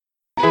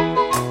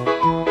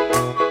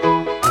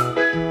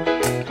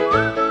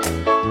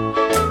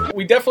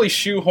we definitely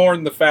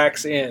shoehorn the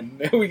facts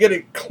in. We get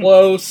it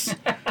close.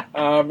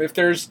 If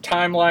there's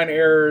timeline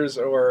errors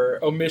or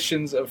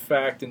omissions of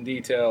fact and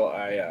detail,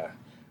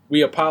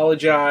 we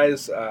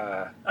apologize.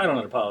 I don't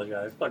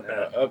apologize. Fuck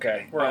that.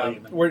 Okay. We're all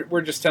even.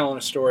 We're just telling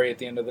a story at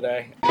the end of the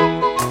day.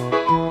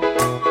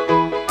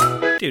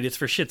 Dude, it's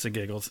for shits and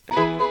giggles.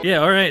 Yeah,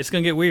 all right, it's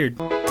gonna get weird.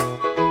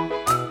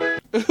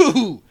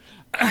 Ooh.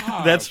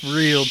 That's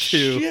real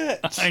too.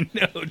 Shit. I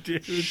know,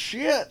 dude.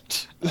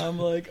 Shit. I'm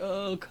like,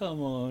 oh, come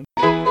on.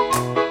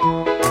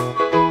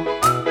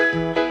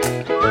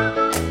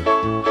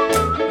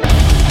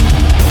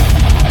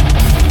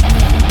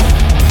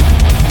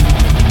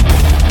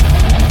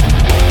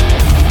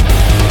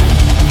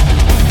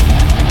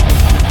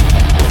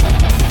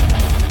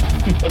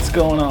 What's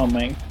going on,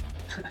 man?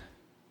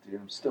 Dude,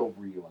 I'm still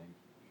reeling.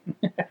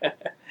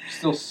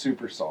 Still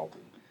super salty.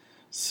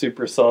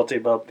 Super salty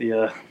about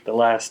the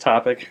last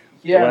topic,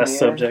 Yeah, the last man.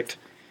 subject.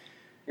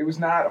 It was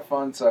not a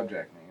fun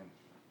subject, man.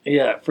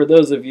 Yeah, for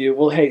those of you,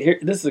 well, hey, here,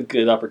 this is a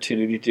good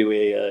opportunity to do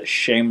a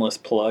shameless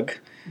plug.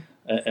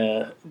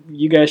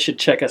 You guys should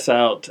check us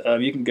out.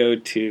 You can go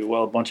to,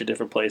 a bunch of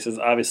different places.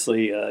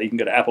 Obviously, you can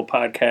go to Apple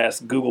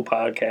Podcasts, Google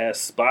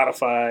Podcasts,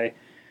 Spotify,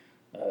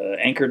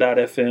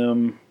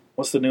 Anchor.fm.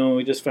 What's the new one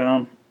we just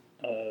found?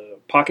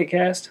 Pocket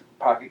Cast?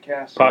 Pocket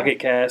Cast. Pocket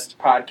Cast.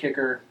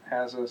 Podkicker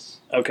has us.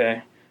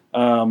 Okay.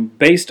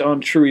 Based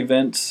on True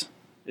Events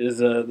is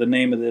the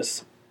name of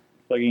this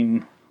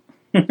fucking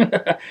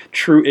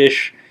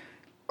true-ish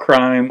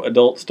crime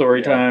adult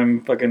story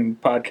time fucking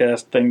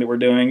podcast thing that we're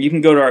doing. You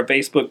can go to our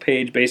Facebook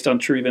page, Based on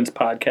True Events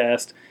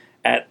Podcast,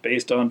 at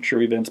Based on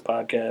True Events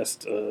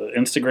Podcast,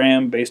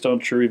 Instagram, Based on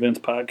True Events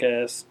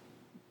Podcast.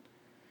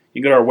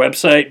 You can go to our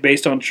website,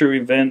 Based on True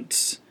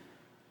Events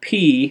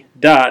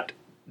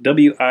p.wixsite,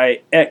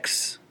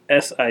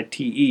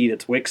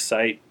 that's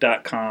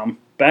wixsite.com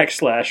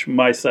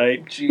 /my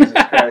site. Jesus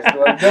Christ!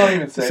 Well, don't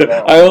even say So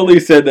that. I only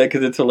said that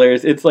because it's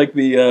hilarious. It's like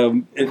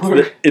the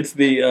it's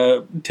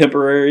the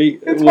temporary.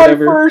 It's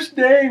whatever. my first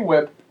day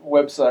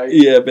website.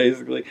 Yeah,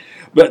 basically.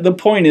 But the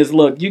point is,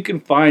 look, you can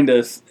find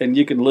us and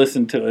you can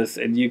listen to us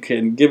and you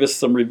can give us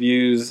some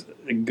reviews,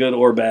 good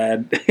or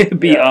bad.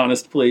 Be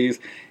honest, please.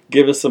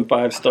 Give us some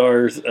 5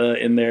 stars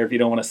in there if you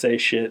don't want to say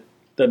shit.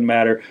 Doesn't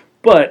matter.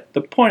 But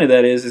the point of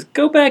that is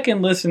go back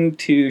and listen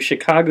to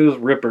Chicago's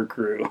Ripper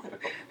Crew.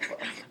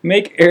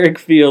 Make Eric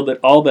feel that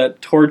all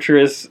that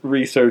torturous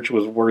research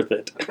was worth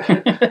it.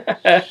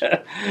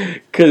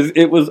 Because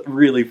it was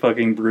really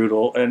fucking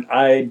brutal, and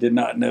I did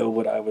not know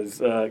what I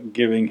was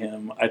giving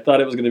him. I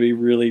thought it was going to be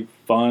really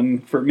fun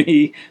for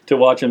me to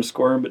watch him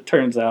squirm, but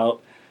turns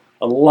out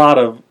a lot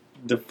of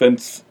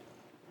defense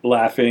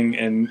laughing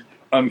and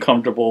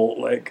uncomfortable,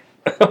 like,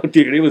 oh,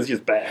 dude, it was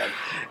just bad.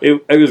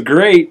 It was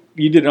great.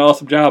 You did an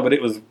awesome job, but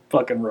it was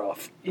fucking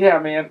rough. Yeah,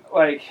 man.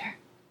 Like,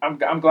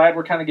 I'm glad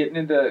we're kind of getting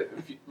into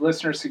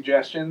listener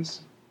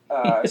suggestions.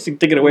 To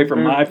get away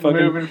from my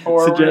fucking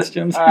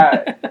suggestions.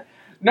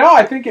 No,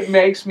 I think it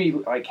makes me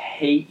like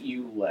hate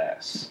you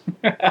less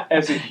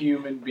as a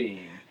human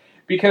being,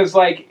 because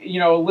like,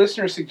 you know, a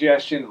listener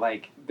suggestion,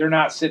 like, they're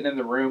not sitting in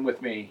the room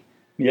with me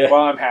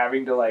while I'm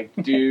having to like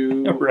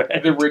do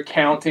the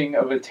recounting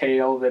of a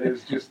tale that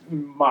is just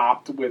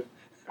mopped with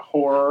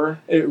horror.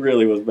 It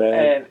really was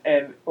bad.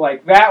 And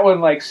like that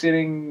one, like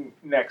sitting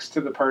next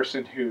to the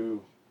person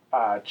who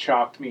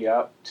chalked me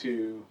up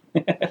to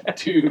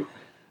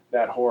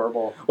that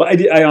horrible. Well,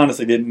 I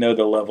honestly didn't know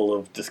the level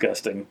of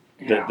disgusting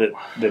that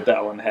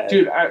one had.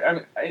 Dude,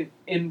 I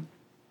in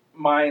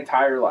my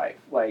entire life,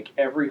 like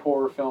every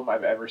horror film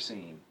I've ever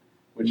seen,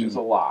 which is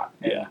a lot,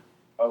 and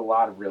a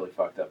lot of really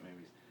fucked up movies.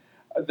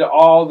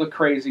 All the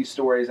crazy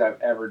stories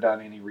I've ever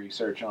done any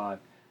research on,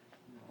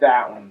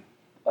 that one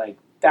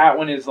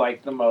is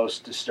like the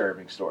most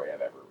disturbing story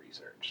I've ever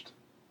researched.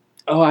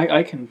 Oh,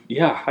 I can,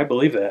 I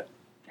believe that.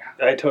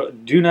 I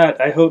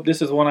hope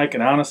this is one I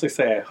can honestly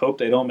say, I hope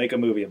they don't make a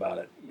movie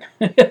about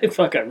it.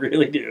 Fuck, I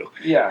really do.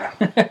 Yeah.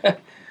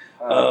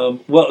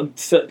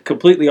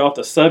 Completely off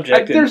the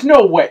subject. There's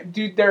no way,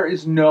 dude, there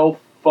is no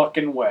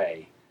fucking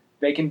way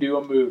they can do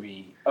a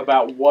movie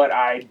about what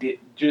I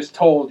just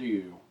told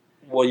you.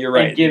 Well, you're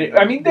right. Get it.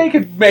 I mean, they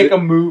could make a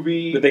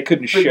movie, but they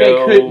couldn't show. They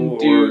couldn't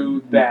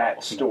do that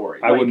no,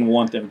 story. I wouldn't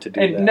want them to do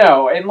that.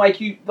 No, and like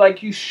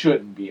you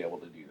shouldn't be able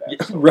to do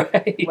that. Story.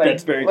 Right, like,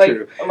 that's very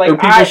true. Like, or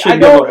people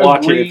shouldn't be able to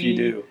watch it if you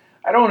do.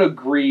 I don't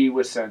agree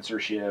with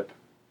censorship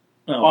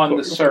on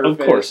the surface.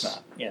 Of course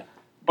not. Yeah,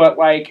 but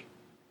like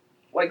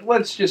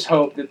let's just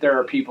hope that there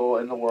are people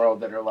in the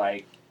world that are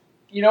like,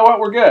 you know what,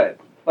 we're good.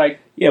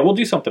 Like, yeah, we'll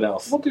do something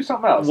else. We'll do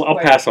something else. Well, I'll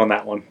pass on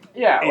that one.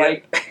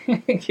 Yeah,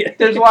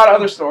 there's a lot of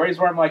other stories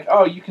where I'm like,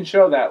 oh, you can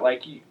show that,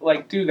 like,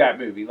 do that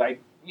movie,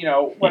 like, you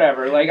know,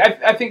 whatever. Like,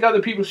 I think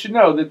other people should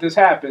know that this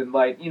happened,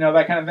 like, you know,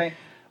 that kind of thing.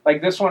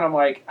 Like, this one, I'm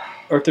like...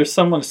 Or if there's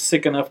someone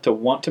sick enough to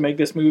want to make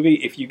this movie,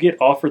 if you get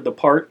offered the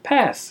part,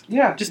 pass.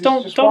 Yeah. Just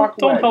don't help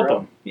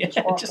them. Yeah,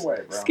 just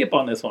away, bro. Skip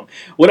on this one.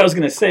 What I was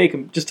going to say,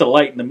 just to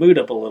lighten the mood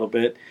up a little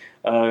bit,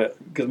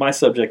 because my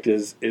subject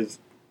is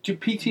to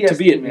PTSD, to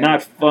be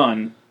not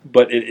fun,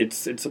 but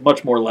it's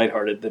much more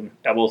lighthearted than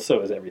well,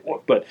 so is everything.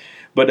 But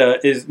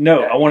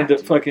I wanted to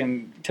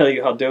fucking tell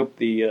you how dope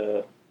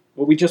the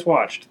what we just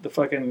watched, the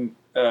fucking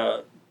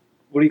what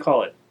do you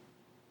call it?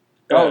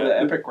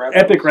 The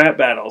epic rap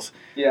battles.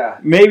 Yeah.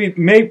 Maybe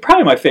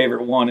probably my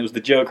favorite one. It was the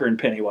Joker and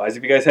Pennywise.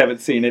 If you guys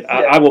haven't seen it,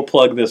 I will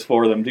plug this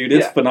for them, dude.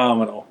 It's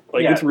phenomenal.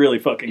 Like it's really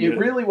fucking good. It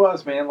really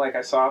was, man. Like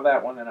I saw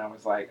that one and I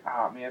was like,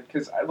 oh man,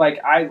 because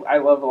I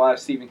love a lot of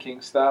Stephen King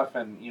stuff,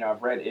 and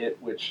I've read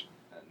It, which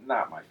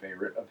not my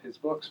favorite of his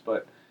books,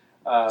 but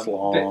it's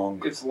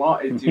long. It's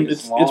long. Dude,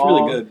 it's long. It's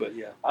really good, but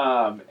yeah.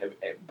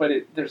 But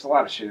there's a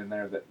lot of shit in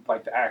there that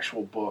like the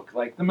actual book,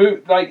 like the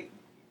movie, like.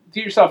 Do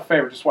yourself a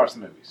favor, just watch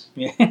the movies.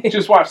 Yeah.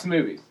 Just watch the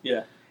movies.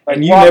 Yeah. Like,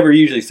 and you never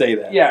usually say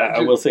that. Yeah.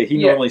 I will say,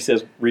 he normally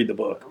says, read the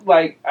book.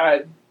 Like,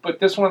 but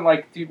this one,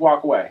 like, dude,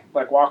 walk away.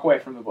 Like, walk away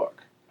from the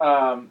book.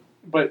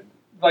 But,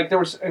 like, there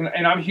was, and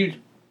I'm a huge,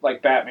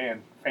 like,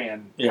 Batman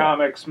fan.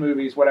 Comics,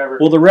 movies, whatever.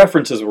 Well, the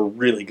references were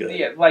really good.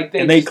 Yeah, like,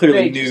 they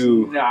clearly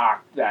knew. Just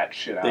knocked that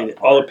shit out.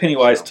 All of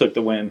Pennywise took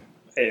the win,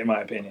 in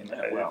my opinion.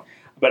 Yeah, well.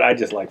 But I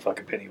just like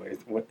fucking Pennywise,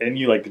 and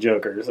you like the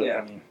Joker. So,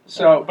 yeah.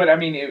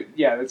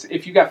 It's,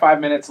 if you got 5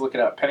 minutes, look it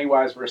up.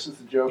 Pennywise versus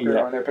the Joker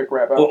on Epic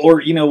Rap Battles.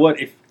 Or you know what?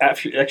 If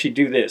actually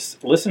do this,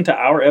 listen to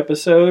our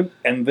episode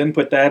and then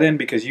put that in,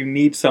 because you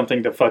need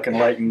something to fucking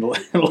lighten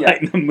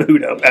the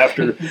mood up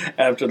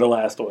after the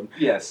last one.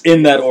 Yes,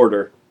 in that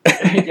order.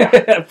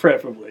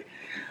 Preferably.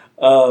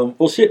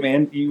 Well, shit,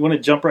 man. You want to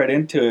jump right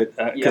into it?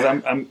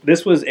 Because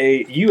this was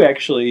you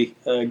actually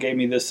gave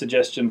me this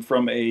suggestion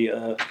from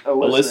a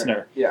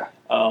listener. Yeah.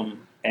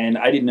 And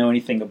I didn't know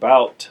anything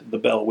about the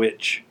Bell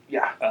Witch.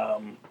 Yeah.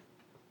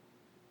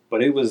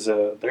 But it was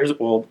there's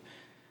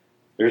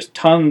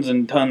tons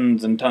and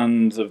tons and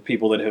tons of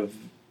people that have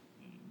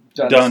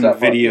done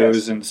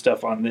videos and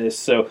stuff on this.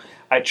 So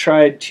I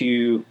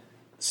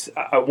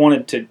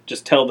wanted to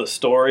just tell the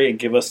story and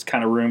give us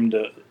kind of room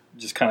to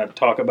just kind of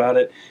talk about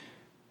it.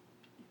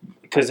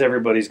 Because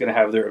everybody's going to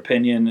have their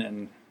opinion,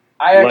 and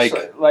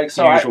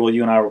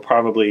you and I will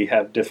probably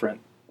have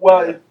different.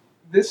 Well,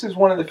 this is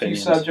one of the few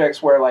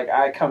subjects where like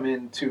I come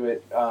into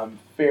it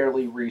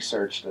fairly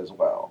researched as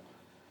well.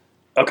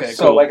 Okay,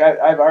 so cool. Like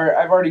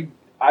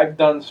I've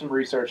done some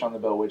research on the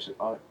Bell Witch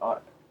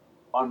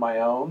on my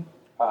own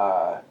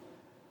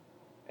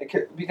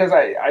because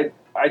I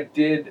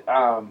did.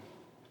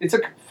 It's a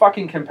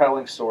fucking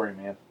compelling story,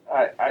 man.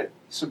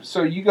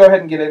 So you go ahead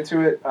and get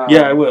into it.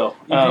 Yeah, I will.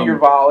 You do your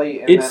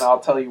volley, and then I'll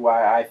tell you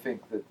why I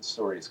think that the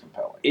story is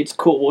compelling. It's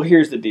cool. Well,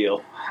 here's the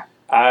deal.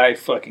 I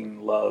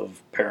fucking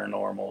love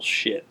paranormal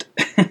shit.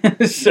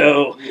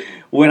 So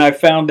when I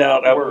found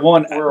out,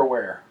 we're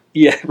aware.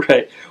 Yeah,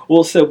 right.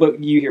 Well,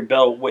 but you hear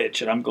Bell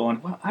Witch, and I'm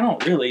going, well, I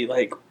don't really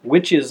like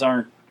witches.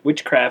 Aren't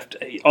witchcraft,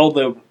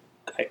 although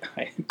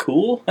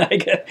cool, I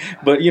guess.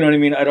 But you know what I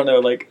mean. I don't know.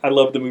 Like I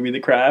love the movie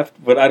The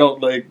Craft, but I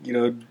don't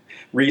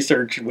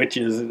research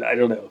witches. I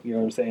don't know. You know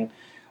what I'm saying?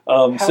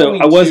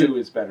 Halloween 2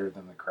 is better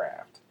than The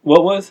Craft.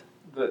 What was?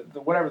 The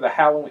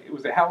Halloween. It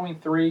was the Halloween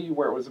 3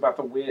 where it was about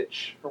the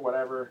witch or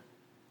whatever.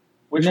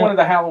 Which one of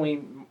the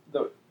Halloween?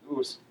 It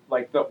was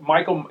like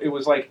Michael. It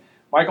was like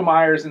Michael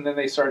Myers, and then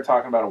they started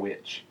talking about a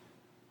witch.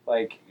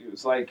 Like it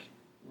was like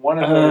one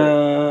of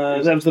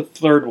the. That was the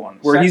third one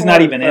where he's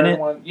not even in it.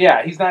 One.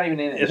 Yeah, he's not even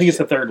in it. I think it's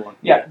the third one.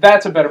 Yeah,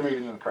 that's a better movie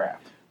than The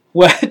Craft.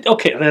 What?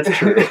 Okay, that's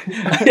true.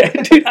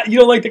 Dude, you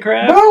don't like The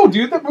Craft? No,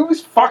 dude, that movie's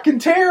fucking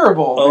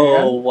terrible.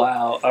 Oh, man.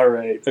 Wow. All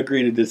right.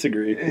 Agree to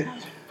disagree.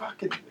 It's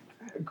fucking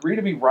agree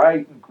to be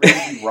right and agree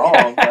to be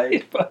wrong.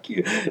 Like, fuck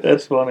you.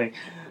 That's funny.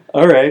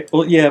 All right.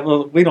 Well, yeah.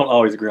 Well, we don't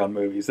always agree on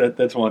movies.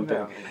 That's one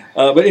thing.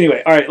 But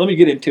anyway, all right. Let me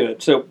get into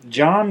it. So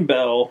John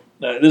Bell.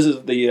 This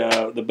is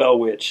the Bell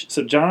Witch.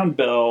 So John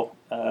Bell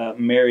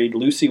married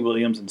Lucy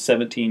Williams in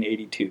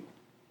 1782.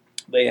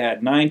 They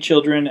had 9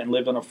 children and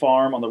lived on a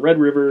farm on the Red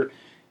River.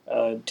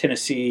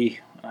 Tennessee,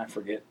 I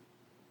forget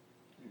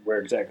where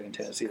exactly in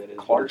Tennessee that is.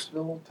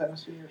 Clarksville,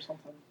 Tennessee, or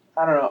something.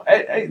 I don't know.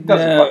 It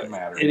doesn't fucking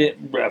matter.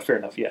 Fair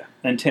enough, yeah.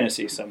 In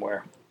Tennessee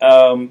somewhere.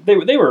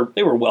 They were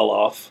well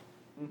off.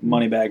 Mm-hmm.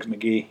 Moneybags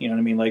McGee, you know what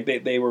I mean? Like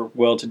they were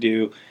well to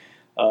do,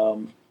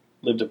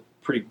 lived a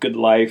pretty good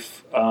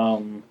life.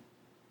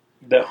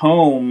 The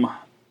home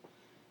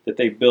that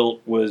they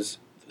built was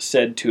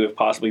said to have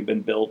possibly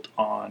been built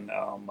on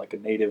like a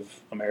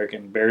Native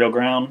American burial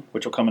ground,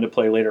 which will come into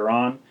play later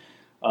on.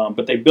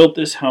 But they built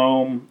this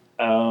home.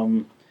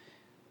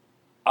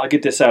 I'll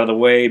get this out of the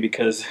way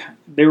because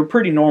they were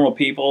pretty normal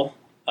people,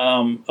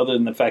 other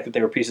than the fact that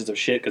they were pieces of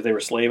shit because they were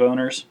slave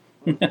owners.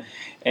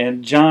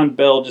 And John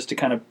Bell, just to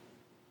kind of,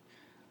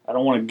 I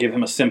don't want to give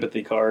him a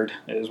sympathy card,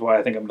 is why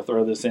I think I'm going to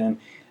throw this in,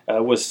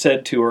 was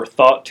said to or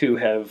thought to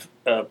have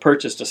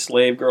purchased a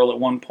slave girl at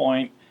one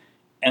point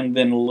and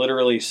then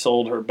literally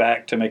sold her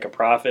back to make a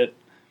profit.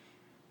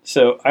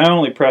 So I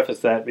only preface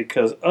that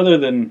because other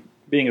than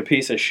being a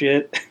piece of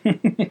shit,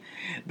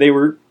 they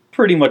were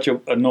pretty much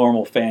a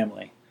normal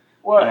family.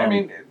 Well, I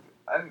mean,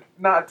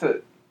 not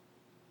to...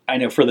 I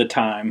know, for the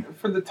time.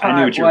 For the time, I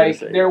knew what you were going to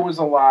say. There was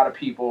a lot of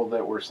people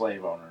that were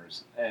slave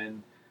owners.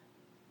 And,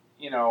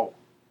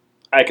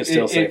 I could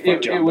still say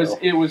fuck John Bell.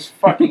 It was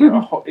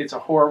fucking. It's a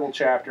horrible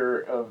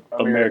chapter of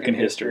American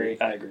history.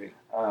 I agree.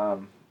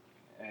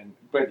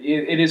 But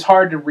it is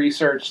hard to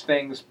research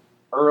things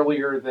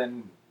earlier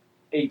than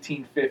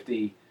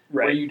 1850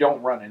 where you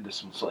don't run into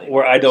some slave.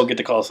 Where I don't get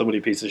to call somebody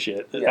a piece of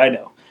shit. Yeah. I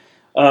know.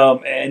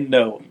 And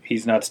no,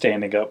 he's not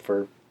standing up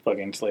for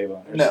fucking slave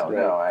owners.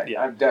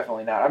 I'm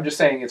definitely not. I'm just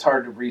saying it's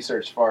hard to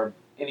research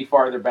any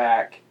farther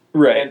back,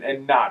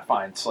 and not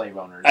find slave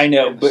owners. I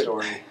know, in the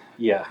story.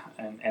 Yeah,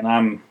 and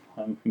I'm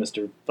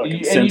Mr.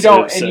 fucking sensitive.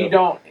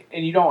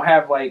 You don't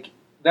have like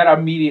that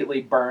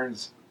immediately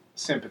burns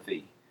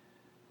sympathy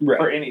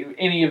for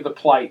any of the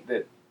plight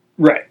that.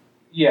 Right.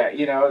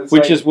 Yeah,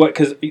 which is what,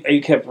 because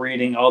you kept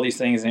reading all these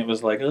things and it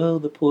was like, oh,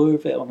 the poor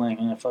family.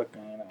 I'm like, fuck.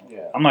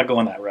 I'm not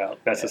going that route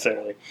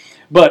necessarily.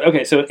 Yeah. But,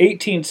 okay, so in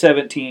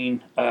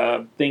 1817,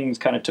 things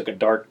kind of took a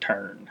dark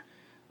turn.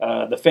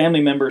 The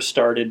family members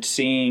started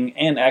seeing,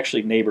 and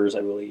actually neighbors,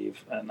 I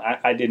believe, and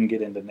I didn't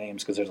get into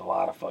names because there's a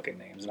lot of fucking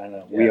names, and I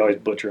know we always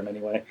butcher them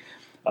anyway,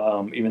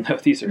 even though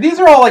these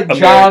are all like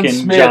John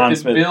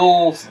Smith,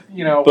 Bill,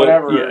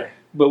 whatever. Yeah.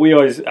 But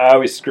I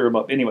always screw them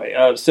up anyway.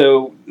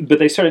 But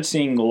they started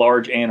seeing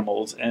large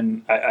animals,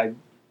 and I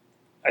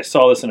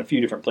saw this in a few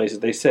different places.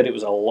 They said it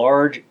was a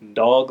large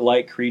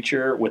dog-like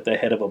creature with the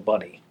head of a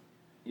bunny.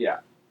 Yeah.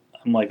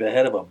 I'm like, the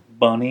head of a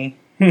bunny?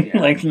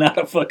 Yeah. Like, not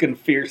a fucking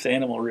fierce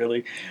animal,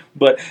 really.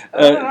 But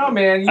I don't know,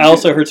 man. I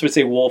also heard somebody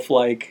say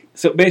wolf-like.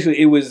 So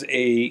basically, it was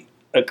a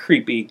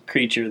creepy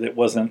creature that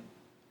wasn't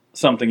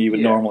something you would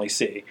normally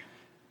see.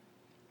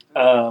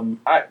 The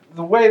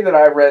way that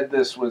I read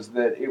this was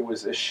that it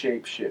was a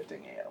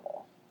shape-shifting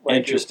animal. Like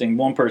interesting.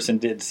 One person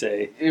did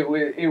say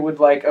it would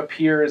like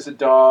appear as a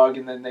dog,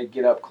 and then they'd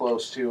get up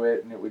close to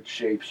it, and it would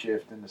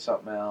shape-shift into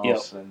something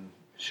else and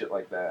shit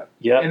like that.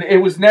 Yeah. And it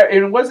was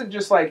it wasn't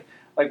just like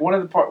one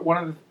of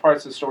the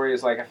parts of the story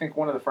is like, I think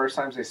one of the first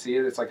times they see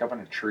it, it's like up in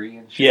a tree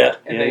and shit. Yeah.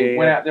 And they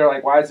went out there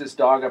like, why is this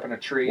dog up in a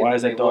tree? Why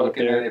is that dog up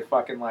there? And then it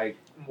fucking like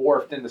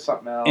morphed into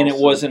something else. And it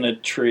wasn't a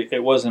tree.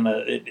 It wasn't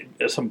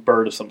some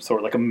bird of some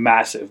sort, like a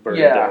massive bird.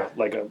 Yeah.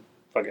 Like a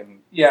fucking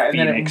and phoenix,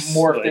 then it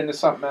morphed into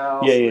something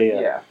else.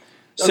 Yeah.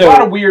 There's a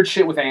lot of weird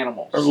shit with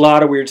animals. A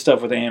lot of weird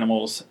stuff with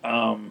animals.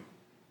 And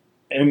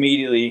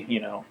immediately,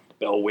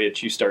 Bell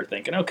Witch, you start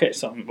thinking, okay,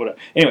 something, whatever.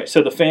 Anyway,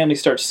 so the family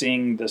starts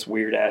seeing this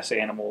weird-ass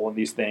animal and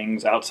these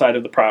things outside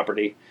of the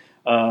property.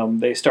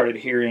 They started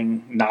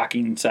hearing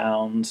knocking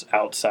sounds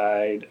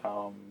outside,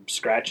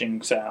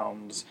 scratching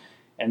sounds,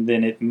 and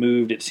then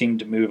it seemed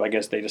to move. I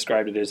guess they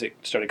described it as it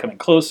started coming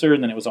closer,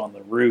 and then it was on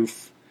the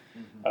roof.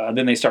 Mm-hmm.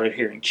 Then they started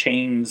hearing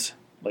chains,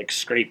 like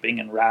scraping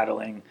and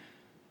rattling,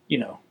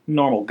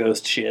 normal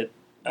ghost shit.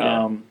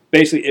 Yeah.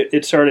 Basically,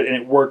 it started, and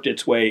it worked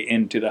its way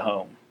into the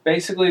home.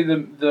 Basically,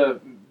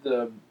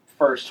 the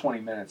first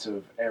 20 minutes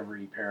of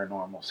every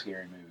paranormal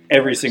scary movie.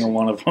 Every single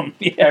one of them.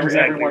 Yeah,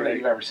 every one that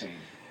you've ever seen.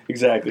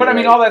 Exactly. But I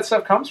mean, all that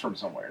stuff comes from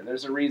somewhere.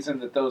 There's a reason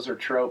that those are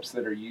tropes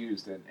that are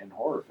used in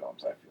horror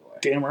films, I feel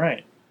like. Damn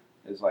right.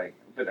 It's like,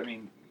 but I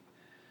mean...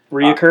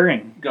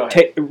 reoccurring. Go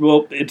ahead.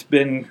 Well, it's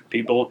been,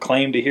 people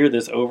claim to hear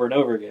this over and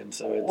over again,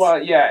 so it's... Well,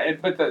 yeah,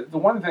 but the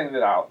one thing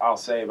that I'll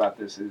say about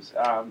this is,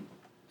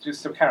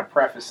 just to kind of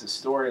preface this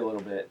story a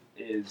little bit,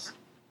 is...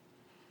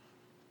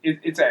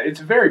 It's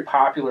a very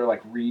popular,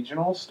 like,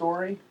 regional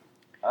story.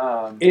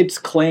 It's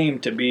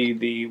claimed to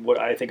be what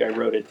I think I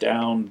wrote it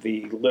down,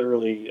 the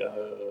literally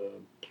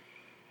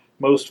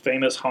most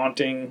famous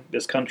haunting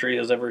this country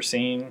has ever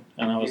seen.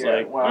 And I was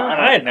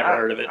I had never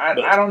heard of it.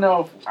 I don't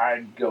know if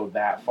I'd go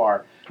that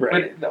far.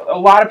 Right. But a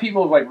lot of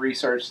people have, like,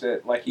 researched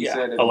it, like you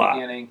said at the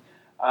beginning.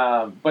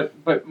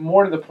 But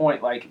more to the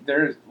point, like,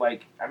 there's,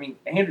 like, I mean,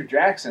 Andrew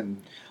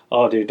Jackson...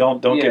 Oh, dude,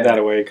 don't give that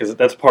away, because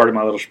that's part of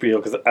my little spiel,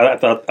 because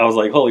I was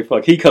like, holy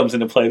fuck, he comes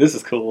into play, this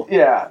is cool.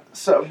 Yeah,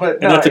 and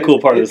that's a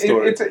cool part of the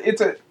story.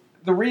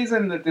 The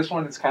reason that this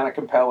one is kind of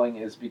compelling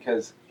is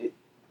because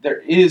there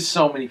is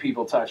so many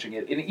people touching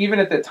it, and even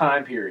at the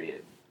time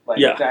period,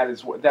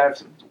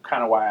 that's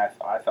kind of why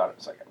I thought it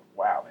was like,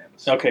 wow, man.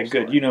 This is okay,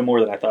 good, story. You know more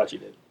than I thought you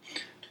did.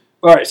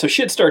 All right, so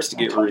shit starts to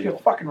get real. You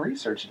fucking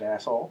researched it,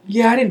 asshole.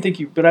 Yeah, I didn't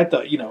think but I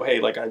thought, hey,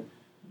 like, I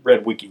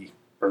read Wiki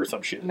or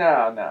some shit. No.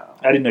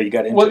 I didn't know you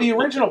got into it. Well, the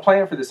original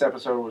plan for this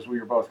episode was we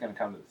were both going to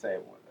come to the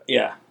table with it.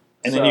 Yeah.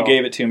 And then you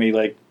gave it to me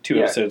like 2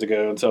 episodes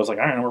ago, and so I was like,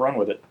 all right, I'm going to run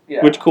with it.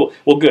 Yeah. Which, cool.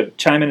 Well, good.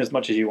 Chime in as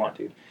much as you want,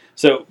 dude.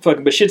 So,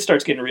 but shit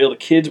starts getting real. The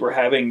kids were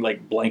having,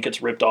 like,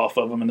 blankets ripped off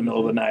of them in the middle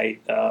of the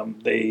night.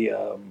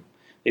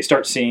 They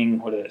start seeing,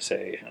 what did it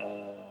say?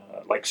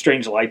 Like,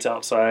 strange lights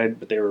outside,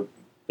 but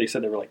they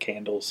said they were like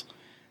candles.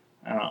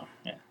 I don't know.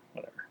 Yeah,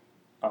 whatever.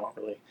 I don't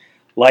really.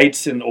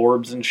 Lights and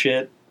orbs and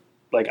shit.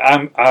 Like,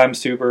 I'm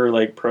super,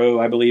 like, pro,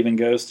 I believe in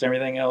ghosts and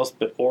everything else,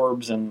 but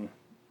orbs and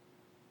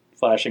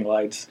flashing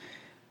lights,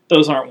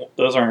 those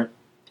aren't,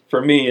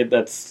 for me,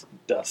 that's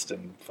dust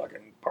and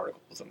fucking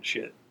particles and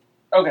shit.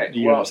 Okay,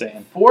 you know what I'm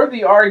saying? For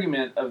the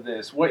argument of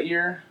this, what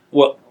year?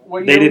 Well,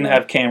 they didn't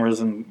have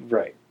cameras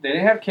right. They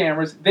didn't have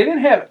cameras. They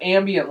didn't have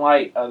ambient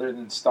light other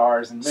than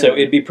stars and moon. So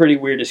it'd be pretty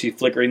weird to see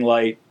flickering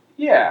light.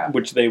 Yeah.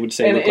 Which they would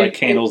say look like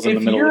candles in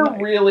the middle of the night. If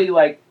you're really,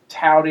 like,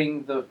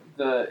 touting the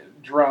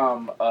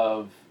drum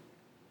of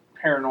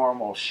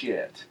paranormal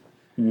shit,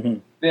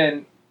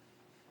 then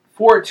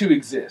for it to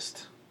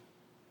exist,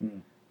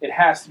 it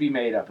has to be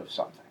made up of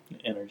something.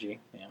 Energy,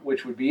 yeah.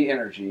 Which would be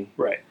energy.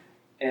 Right.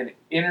 And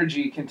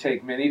energy can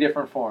take many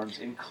different forms,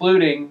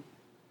 including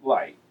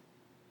light.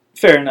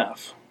 Fair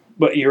enough.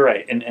 But you're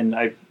right. And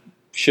I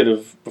should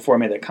have, before I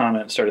made that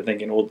comment, started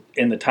thinking, well,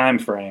 in the time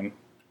frame,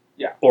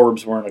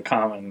 orbs weren't a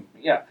common...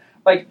 Yeah.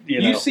 Like,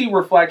 you see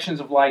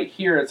reflections of light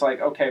here, it's like,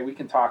 okay, we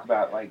can talk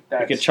about, like,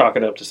 that. You could chalk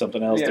it up to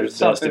something else. There's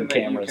dust and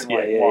cameras.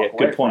 Yeah.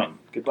 Good point.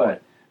 Good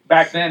point.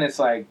 Back then, it's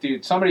like,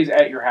 dude, somebody's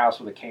at your house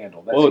with a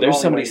candle. Whoa,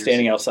 there's somebody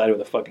standing outside with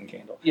a fucking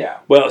candle. Yeah.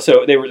 Well,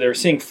 so they were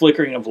seeing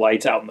flickering of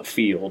lights out in the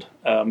field.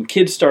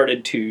 Kids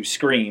started to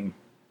scream,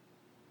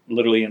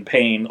 literally in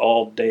pain,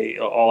 all day,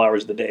 all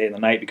hours of the day and the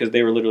night, because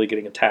they were literally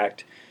getting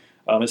attacked.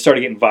 It started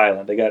getting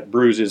violent. They got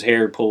bruises,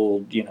 hair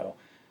pulled,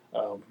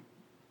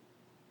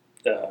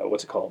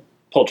 what's it called?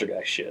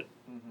 Poltergeist shit.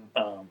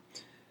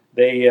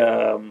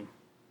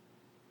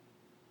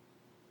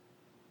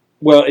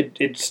 Well,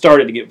 it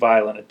started to get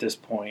violent at this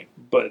point,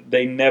 but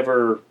they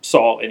never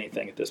saw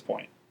anything at this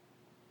point.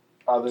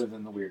 Other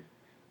than the weird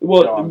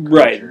dog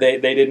creature.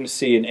 They didn't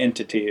see an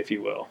entity, if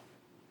you will.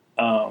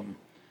 I'm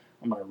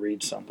going to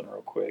read something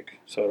real quick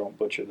so I don't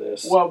butcher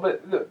this. Well,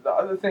 but the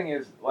other thing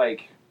is,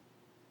 like,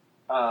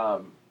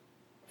 for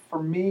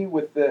me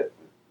with the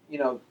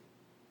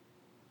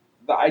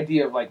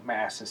idea of, like,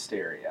 mass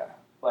hysteria,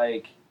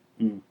 like,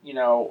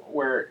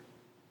 where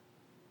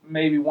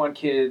maybe one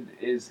kid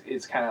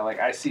is kind of like,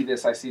 I see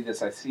this,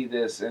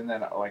 and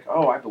then like,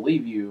 oh, I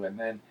believe you, and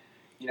then,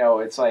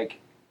 it's like,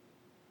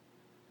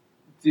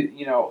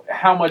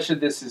 how much of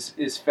this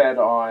is fed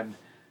on,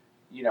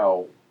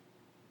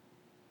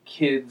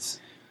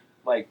 kids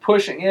like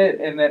pushing it,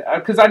 and then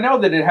because I know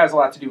that it has a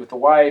lot to do with the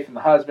wife and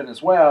the husband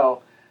as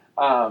well,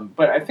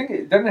 but I think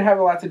it doesn't have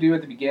a lot to do at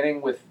the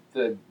beginning with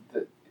the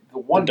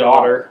one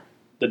daughter.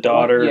 The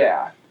daughter,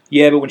 yeah,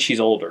 but when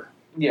she's older,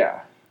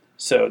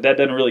 so that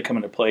doesn't really come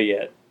into play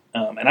yet.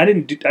 And I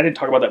didn't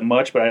talk about that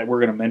much, but we're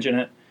going to mention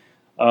it.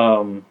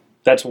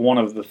 That's one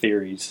of the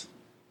theories.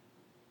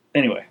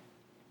 Anyway,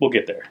 we'll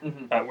get there.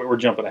 We're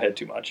jumping ahead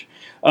too much.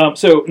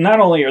 So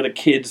not only are the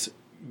kids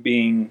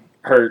being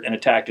hurt and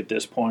attacked at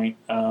this point,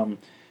 I'm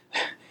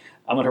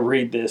going to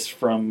read this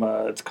from,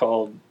 it's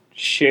called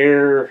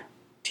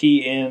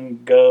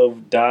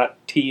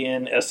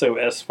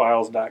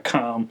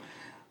sharetngov.tnsosfiles.com,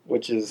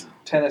 which is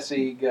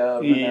Tennessee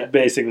Gov.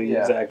 Basically,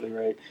 exactly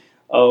right.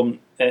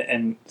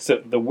 And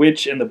so the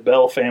witch and the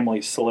Bell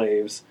family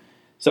slaves.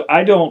 So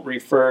I don't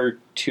refer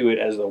to it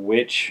as a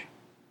witch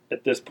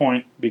at this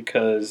point,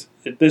 because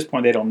at this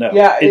point they don't know.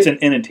 Yeah, it's an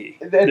entity.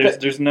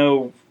 There's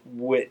no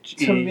witch.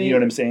 You know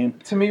what I'm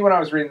saying? To me, when I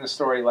was reading the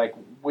story, like,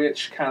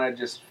 witch kind of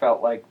just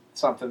felt like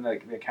something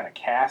that they kind of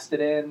cast it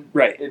in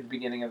at the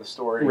beginning of the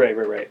story.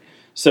 Right.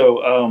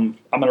 So I'm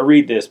going to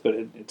read this, but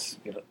it's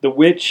the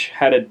witch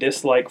had a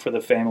dislike for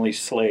the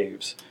family's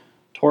slaves,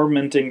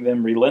 tormenting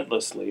them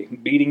relentlessly,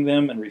 beating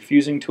them, and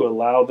refusing to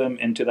allow them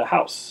into the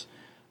house.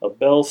 A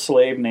Bell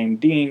slave named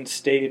Dean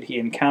stated he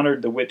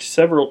encountered the witch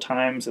several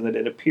times and that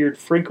it appeared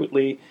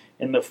frequently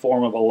in the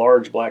form of a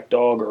large black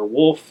dog or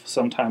wolf,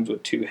 sometimes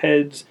with 2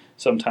 heads,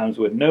 sometimes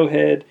with no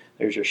head.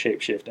 There's your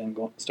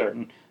shapeshifting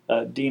starting.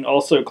 Dean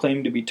also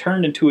claimed to be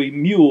turned into a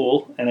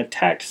mule and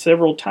attacked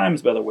several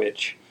times by the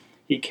witch.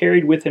 He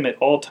carried with him at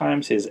all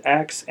times his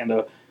axe and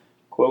a,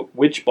 quote,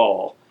 witch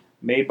ball,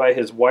 made by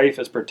his wife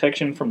as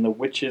protection from the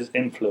witch's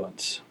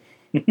influence.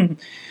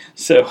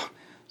 So,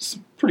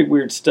 some pretty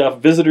weird stuff.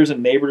 Visitors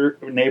and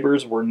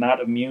neighbors were not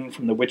immune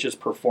from the witch's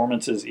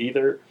performances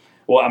either.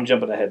 Well, I'm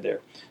jumping ahead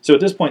there. So at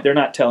this point, they're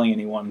not telling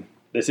anyone.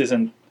 This is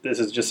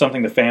just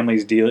something the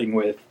family's dealing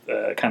with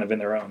kind of in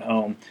their own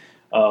home.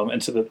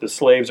 And so that the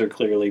slaves are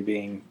clearly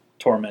being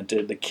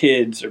tormented. The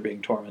kids are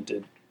being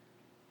tormented.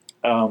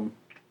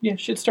 Yeah,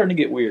 shit's starting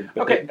to get weird.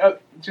 But okay,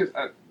 just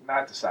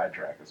not to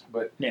sidetrack us,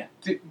 but yeah.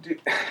 Do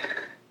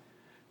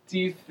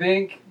you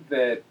think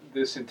that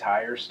this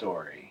entire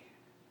story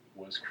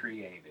was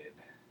created?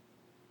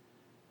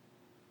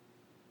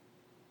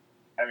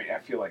 I mean, I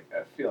feel like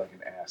an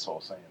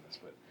asshole saying this,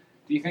 but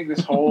do you think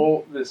this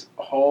whole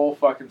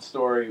fucking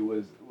story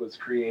was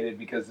created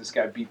because this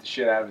guy beat the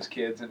shit out of his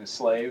kids and his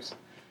slaves?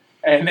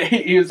 And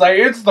he was like,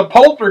 "It's the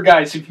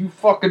poltergeist if you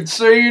fucking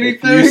say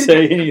anything." If you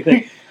say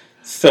anything.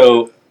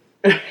 So,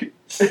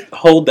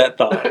 hold that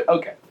thought.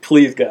 Okay.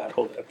 Please, God,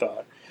 hold that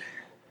thought.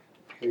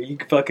 Here you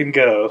fucking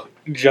go.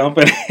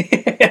 Jumping.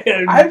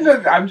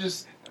 I'm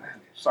just...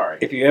 Sorry.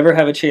 If you ever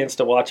have a chance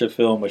to watch a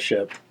film with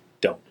Shep,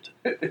 don't.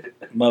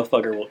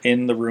 Motherfucker will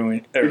end the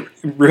ruin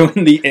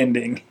the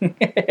ending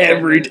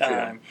every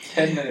time.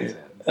 10 minutes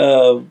in.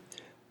 All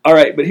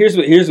right, but here's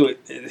what.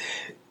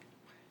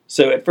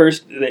 So at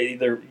first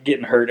they're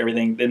getting hurt and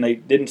everything. Then they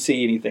didn't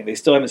see anything. They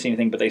still haven't seen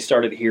anything, but they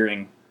started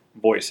hearing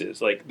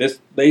voices like this.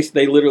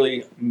 They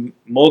literally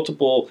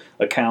multiple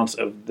accounts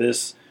of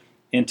this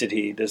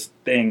entity, this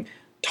thing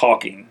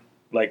talking,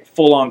 like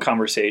full on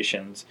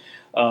conversations.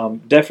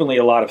 Definitely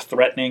a lot of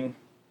threatening.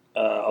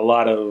 a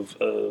lot of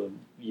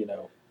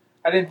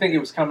I didn't think it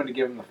was coming to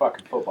give him the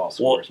fucking football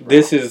Well, scores. Bro.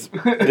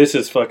 this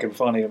is fucking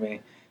funny to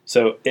me.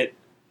 So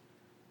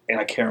and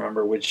I can't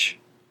remember which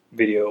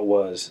video it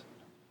was.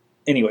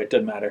 Anyway, it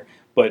doesn't matter.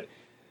 But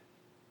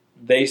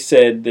they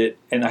said that,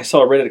 and I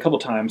read it a couple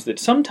times, that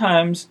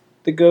sometimes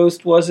the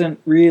ghost wasn't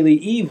really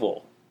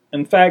evil.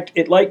 In fact,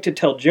 it liked to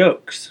tell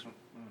jokes.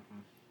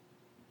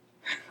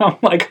 I'm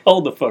like,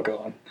 hold the fuck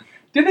on.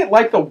 Didn't it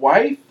like the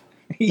wife?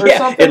 Yeah,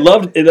 something? it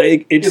loved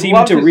it. It seemed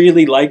loved to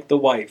really like the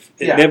wife.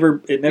 It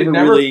never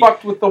really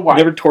fucked with the wife.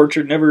 Never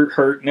tortured, never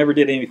hurt, never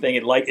did anything.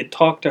 It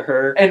talked to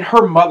her and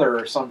her mother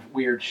or some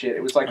weird shit.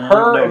 It was like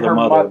her and her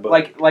mother.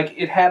 Like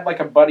it had like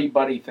a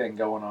buddy thing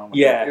going on. With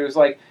it. It was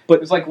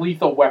like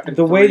Lethal Weapon.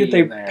 The way that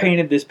they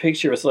painted this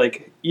picture was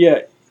like,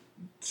 yeah.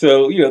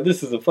 So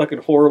this is a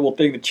fucking horrible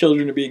thing. The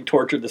children are being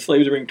tortured. The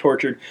slaves are being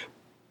tortured.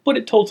 But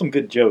it told some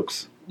good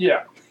jokes.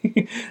 Yeah.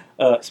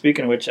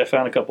 Speaking of which, I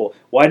found a couple.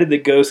 Why did the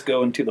ghost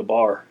go into the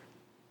bar?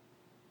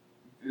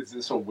 Is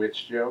this a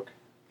witch joke?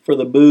 For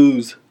the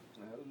booze.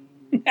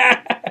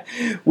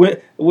 when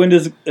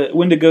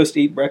do ghosts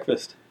eat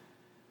breakfast?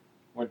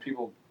 When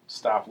people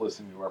stop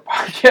listening to our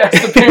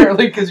podcast,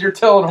 apparently, because you're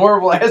telling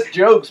horrible ass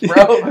jokes,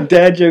 bro.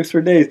 Dad jokes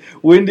for days.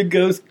 When do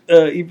ghosts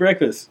eat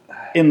breakfast?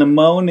 In the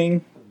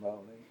morning.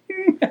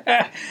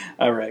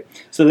 All right.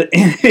 So,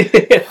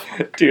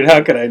 dude,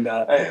 how could I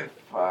not? Hey,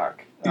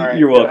 fuck. Right,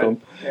 you're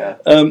welcome. Yeah.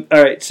 All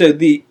right. So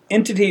the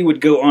entity would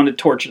go on to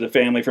torture the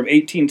family from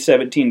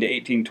 1817 to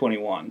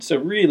 1821. So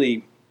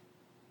really,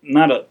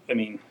 not a. I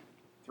mean,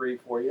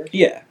 3-4 years.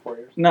 Yeah. 4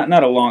 years.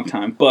 Not a long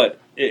time,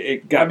 but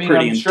it got pretty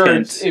I'm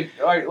intense. Sure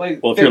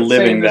if you're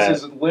living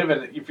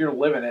that, if you're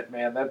living it,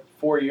 man, that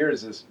 4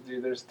 years is.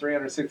 Dude, there's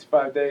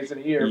 365 days in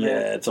a year. Yeah,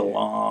 man. it's a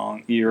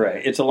long. You're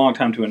right. It's a long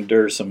time to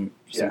endure some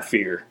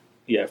fear.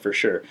 Yeah, for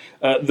sure.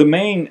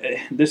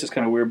 This is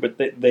kind of weird, but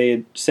they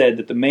had said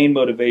that the main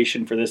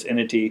motivation for this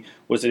entity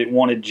was that it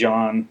wanted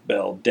John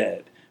Bell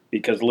dead,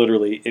 because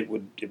literally it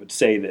would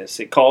say this.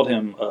 It called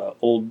him I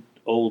wrote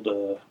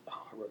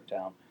it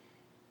down.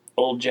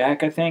 Old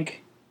Jack, I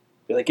think.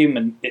 They gave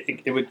him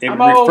it would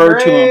refer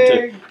to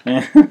him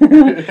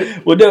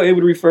to. Well, no, it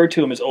would refer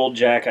to him as Old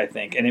Jack, I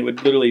think, and it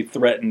would literally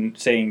threaten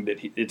saying that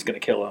it's going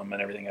to kill him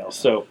and everything else.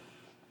 So.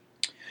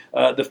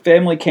 The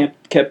family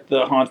kept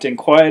the haunting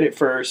quiet at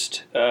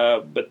first,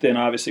 but then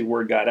obviously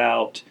word got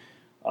out,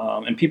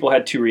 and people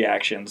had two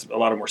reactions. A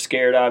lot of them were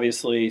scared,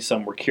 obviously.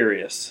 Some were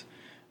curious.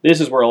 This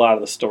is where a lot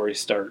of the stories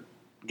start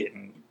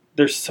getting.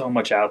 There's so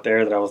much out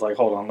there that I was like,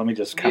 hold on, let me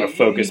just kind of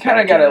focus. You kind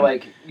of gotta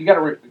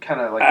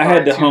I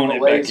had to hone it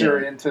back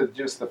into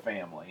just the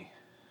family.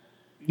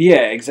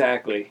 Yeah,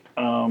 exactly.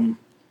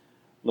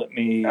 Let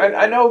me.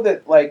 I know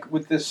that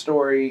with this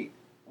story,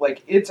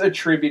 it's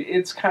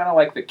it's kind of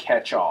like the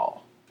catch-all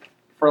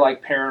for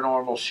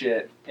paranormal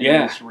shit in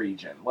this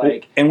region.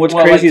 And what's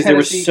crazy is there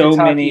were so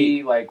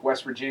Kentucky, many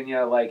West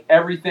Virginia,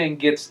 everything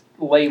gets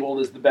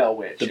labeled as the Bell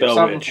Witch. The Bell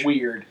something's Witch.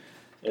 Weird.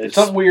 If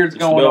something weird's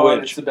going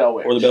on, it's the Bell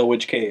Witch. Or the Bell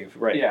Witch Cave,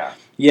 right. Yeah.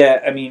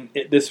 Yeah, I mean,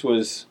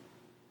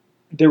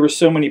 there were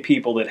so many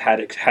people that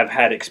have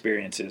had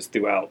experiences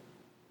throughout.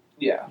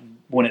 Yeah.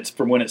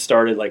 From when it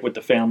started, with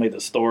the family,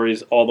 the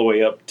stories, all the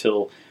way up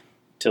till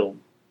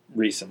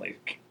recently,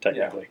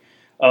 technically. Yeah.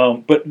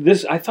 But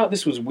I thought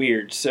this was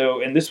weird.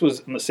 So, and this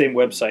was on the same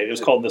website. It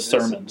was called The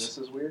Sermons. This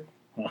is weird?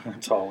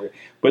 It's all weird.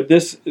 But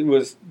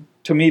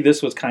to me,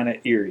 this was kind of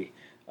eerie.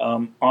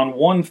 On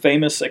one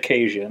famous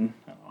occasion,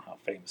 I don't know how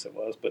famous it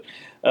was, but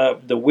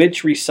the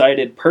witch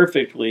recited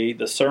perfectly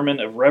the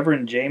sermon of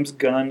Reverend James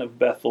Gunn of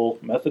Bethel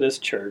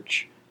Methodist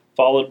Church,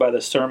 followed by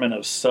the sermon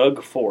of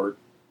Sugg Fort,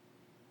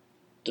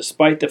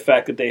 despite the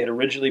fact that they had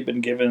originally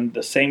been given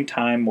the same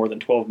time more than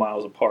 12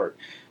 miles apart.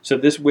 So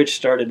this witch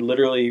started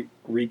literally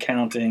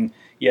recounting.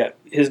 Yeah,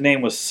 his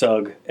name was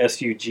Sugg,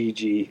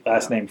 S-U-G-G,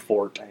 last name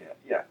Fort.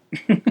 Yeah.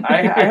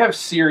 I have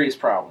serious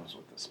problems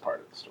with this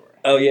part of the story.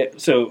 Oh, yeah.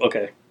 So,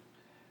 okay.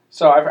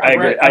 So I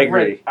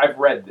agree. I've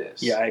read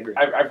this. Yeah, I agree.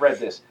 I've read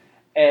this.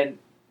 And,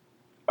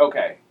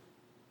 okay.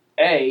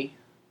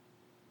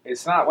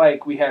 It's not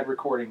like we had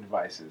recording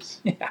devices.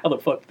 How the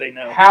fuck did they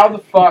know? How the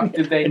fuck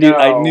did they know?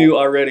 I knew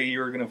already you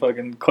were going to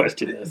fucking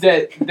question this.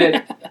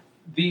 That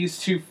these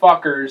two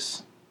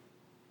fuckers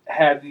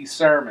had these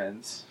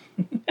sermons.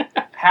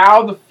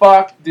 How the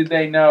fuck did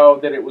they know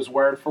that it was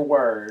word for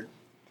word?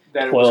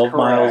 That it was correct?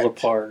 12 miles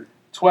apart.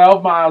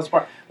 12 miles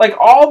apart.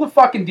 All the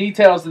fucking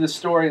details of the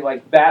story,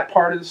 that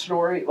part of the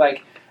story,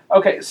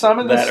 okay, some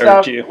of the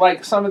stuff,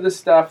 some of the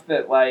stuff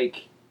that,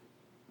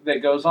 that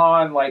goes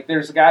on,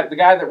 there's the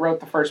guy that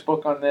wrote the first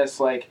book on this,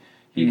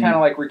 he kind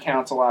of,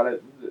 recounts a lot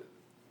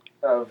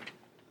of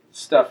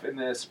stuff in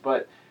this,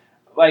 but,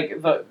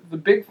 the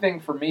big thing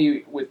for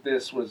me with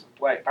this was,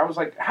 I was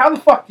like, how the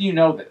fuck do you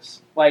know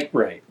this?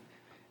 Right.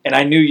 And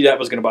I knew that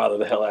was going to bother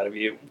the hell out of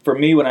you. For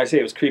me, when I say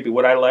it was creepy,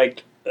 what I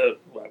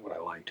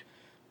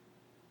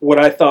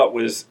thought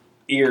was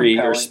eerie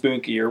or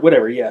spooky or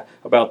whatever,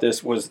 about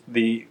this was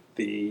the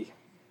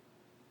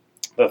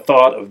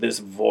thought of this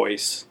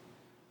voice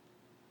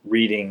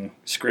reading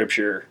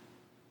scripture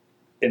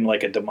in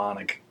a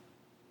demonic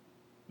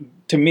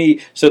to me,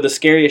 so the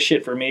scariest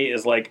shit for me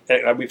is like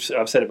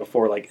I've said it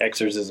before, like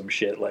exorcism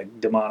shit, like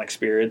demonic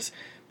spirits,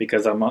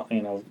 because I'm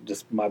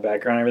just my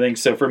background and everything.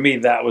 So for me,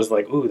 that was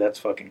like, ooh, that's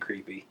fucking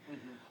creepy.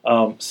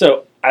 Mm-hmm.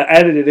 So I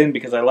added it in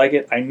because I like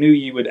it. I knew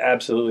you would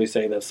absolutely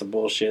say that's some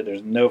bullshit.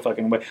 There's no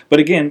fucking way. But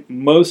again,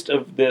 most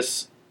of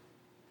this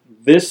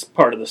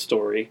part of the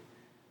story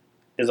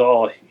is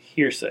all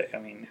hearsay. I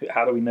mean,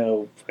 how do we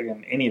know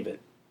fucking any of it?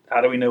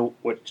 How do we know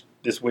what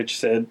this witch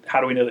said? How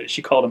do we know that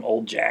she called him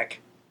Old Jack?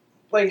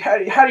 Like, how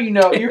do you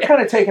know? You're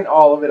kind of taking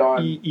all of it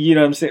on. You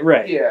know what I'm saying?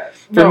 Right. Yeah.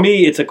 For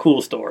me, it's a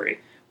cool story.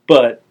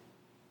 But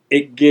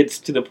it gets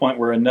to the point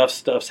where enough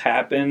stuff's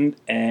happened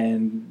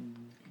and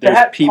there's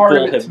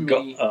people have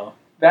gone. Oh.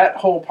 That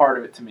whole part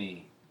of it to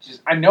me,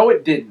 just I know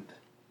it didn't,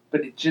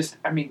 but it just,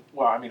 I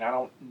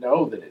don't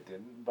know that it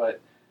didn't, but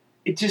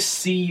it just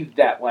seethed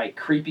that, like,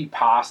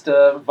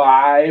 creepypasta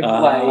vibe.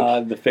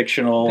 Like the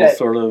fictional that,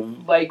 sort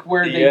of. Like,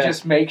 where they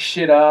just make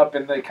shit up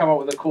and they come up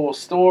with a cool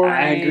story.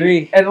 I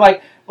agree. And,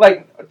 like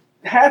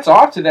hats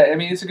off to that. I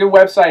mean, it's a good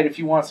website if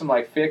you want some,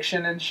 like,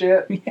 fiction and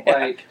shit. Yeah.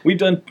 Like, we've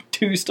done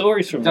 2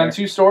 stories from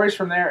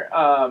there.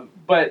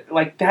 But,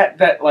 like,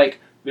 that like,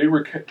 they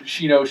were,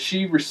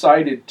 she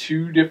recited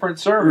 2 different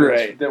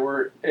sermons that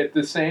were at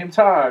the same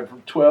time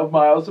from 12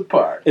 miles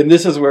apart. And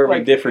this is where we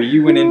differ.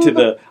 You went into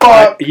the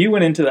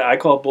I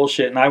call it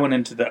bullshit, and I went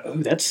into the, oh,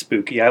 that's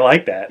spooky. I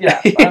like that.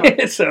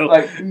 Yeah. So,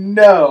 like,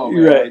 no,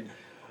 man. Right.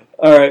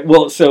 All right.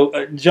 Well,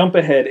 so jump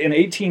ahead. In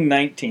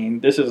 1819,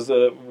 this is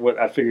what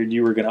I figured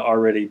you were going to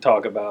already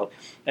talk about,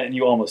 and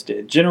you almost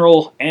did.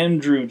 General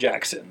Andrew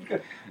Jackson.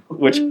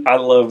 Which I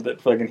love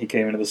that fucking he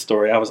came into the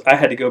story. I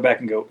had to go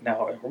back and go,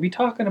 now, are we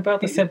talking about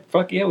the same?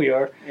 Fuck yeah, we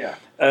are.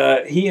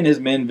 Yeah. He and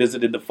his men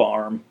visited the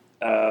farm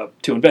to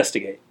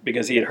investigate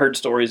because he had heard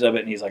stories of it,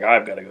 and he's like,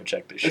 I've got to go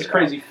check this shit out. This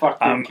crazy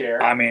fuck didn't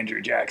care. I'm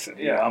Andrew Jackson.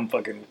 Yeah. I'm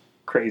fucking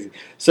crazy.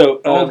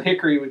 So Old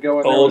Hickory would go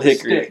in there with a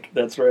stick.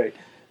 That's right.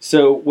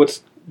 So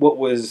what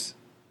was,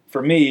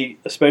 for me,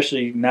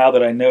 especially now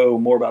that I know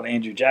more about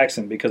Andrew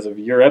Jackson because of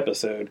your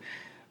episode,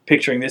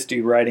 picturing this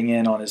dude riding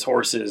in on his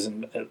horses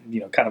and,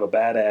 kind of a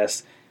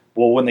badass.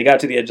 Well, when they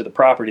got to the edge of the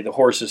property, the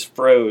horses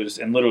froze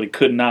and literally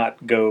could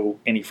not go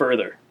any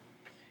further.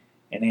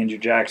 And Andrew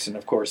Jackson,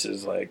 of course,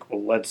 is like,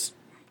 well, let's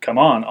come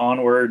on,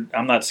 onward.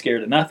 I'm not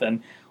scared of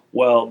nothing.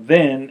 Well,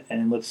 then,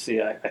 and let's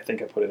see, I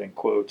think I put it in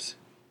quotes.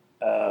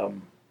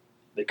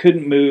 They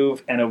couldn't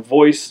move, and a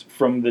voice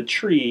from the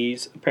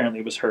trees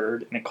apparently was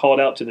heard, and it called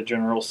out to the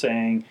general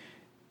saying,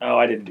 oh,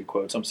 I didn't do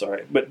quotes, I'm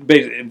sorry. But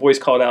basically, a voice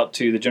called out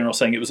to the general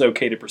saying it was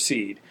okay to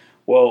proceed.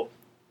 Well,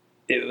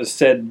 it was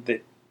said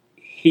that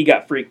he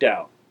got freaked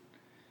out.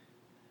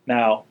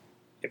 Now,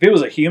 if it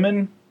was a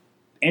human,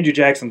 Andrew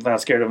Jackson's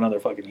not scared of another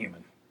fucking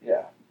human.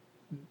 Yeah.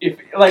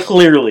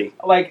 Clearly.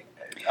 Like,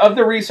 of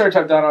the research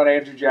I've done on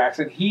Andrew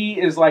Jackson,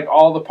 he is like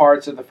all the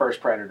parts of the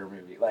first Predator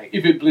movie. Like,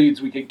 if it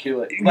bleeds, we can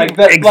kill it. Like,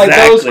 exactly. Like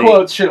those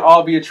quotes should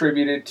all be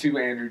attributed to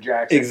Andrew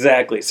Jackson.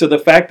 Exactly. So the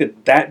fact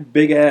that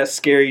big-ass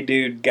scary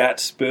dude got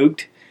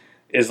spooked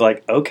is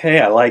like,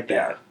 okay, I like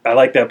that. I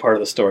like that part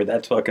of the story.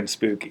 That's fucking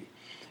spooky.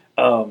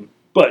 So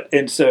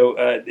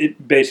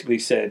it basically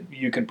said,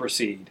 you can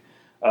proceed.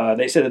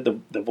 They said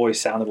that the voice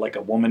sounded like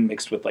a woman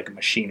mixed with like a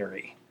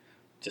machinery.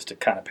 Just to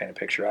kind of paint a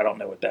picture. I don't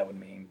know what that would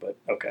mean, but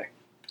okay.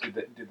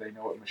 Did they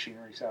know what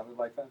machinery sounded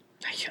like then?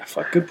 Yeah,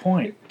 fuck, good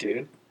point,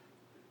 dude.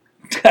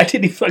 I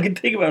didn't even fucking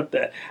think about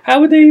that.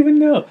 How would they even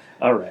know?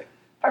 All right.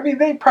 I mean,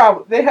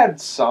 they had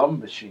some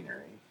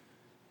machinery.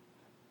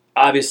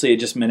 Obviously, it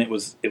just meant it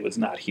was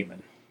not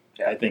human.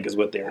 I think is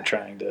what they were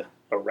trying to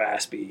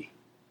raspy.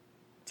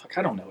 It's like,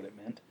 I don't know what it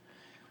meant,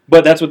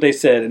 but that's what they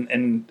said.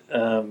 And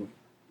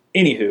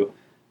anywho,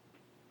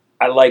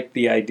 I like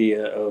the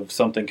idea of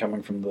something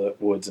coming from the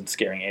woods and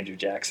scaring Andrew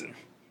Jackson.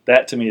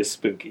 That to me is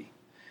spooky.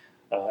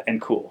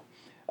 And cool.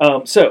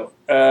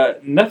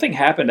 Nothing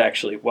happened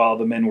actually while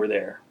the men were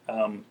there.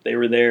 They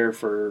were there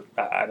for,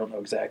 I don't know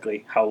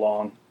exactly how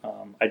long.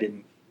 I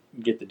didn't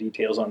get the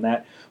details on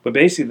that. But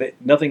basically,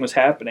 nothing was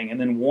happening. And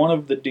then one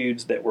of the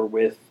dudes that were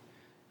with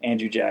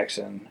Andrew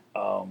Jackson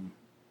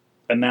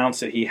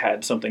announced that he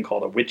had something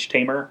called a witch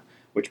tamer,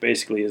 which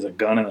basically is a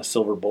gun and a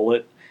silver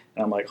bullet.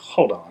 And I'm like,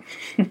 hold on.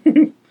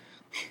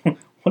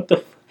 What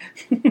the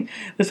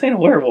this ain't a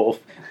werewolf.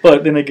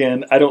 But then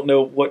again, I don't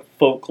know what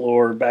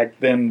folklore back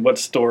then, what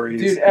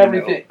stories. Dude,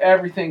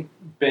 everything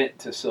bent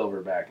to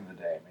silver back in the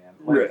day, man.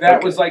 Like,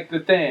 that was like the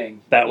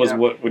thing. That was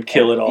what would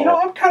kill it all.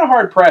 I'm kind of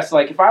hard pressed.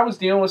 Like, if I was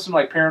dealing with some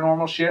like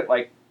paranormal shit,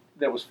 like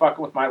that was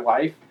fucking with my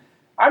life,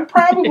 I'm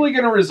probably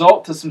going to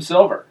resort to some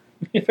silver.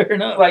 Fair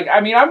enough. Like, I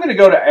mean, I'm going to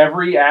go to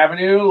every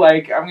avenue.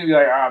 Like, I'm going to be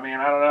like, oh, man,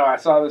 I don't know. I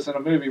saw this in a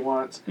movie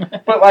once.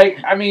 But, like,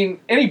 I mean,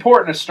 any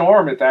port in a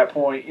storm at that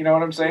point, you know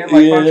what I'm saying?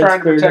 Like, if I'm trying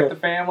to protect the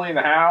family and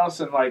the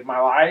house and, like, my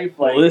life.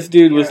 Like, well, this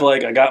dude was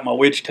like, I got my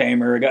witch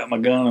tamer, I got my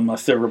gun and my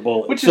silver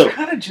bullet. Which is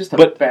kind of just a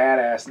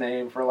badass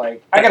name for,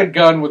 like, I got a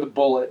gun with a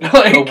bullet.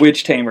 Like, a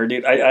witch tamer,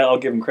 dude. I'll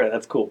give him credit.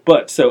 That's cool.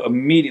 But, so,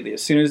 immediately,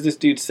 as soon as this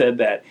dude said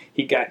that,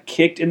 he got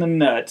kicked in the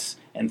nuts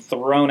and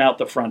thrown out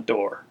the front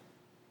door.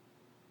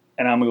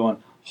 And I'm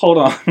going, hold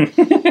on.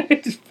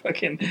 Just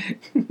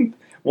fucking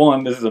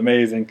one. This is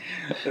amazing.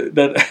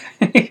 That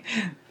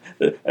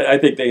I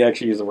think they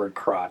actually use the word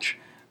crotch.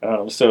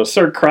 So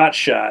Sir Crotch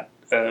Shot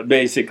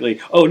basically.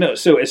 Oh no!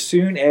 So as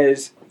soon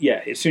as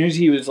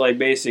he was like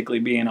basically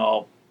being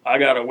all, I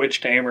got a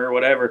witch tamer or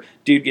whatever,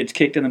 dude gets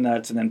kicked in the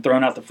nuts and then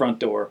thrown out the front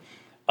door.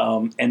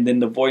 And then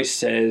the voice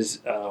says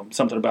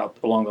something about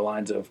along the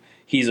lines of,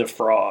 he's a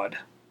fraud.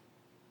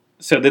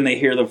 So then they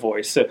hear the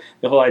voice. So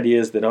the whole idea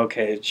is that,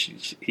 okay,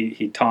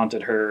 he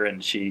taunted her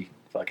and she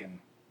fucking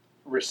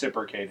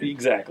reciprocated.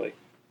 Exactly.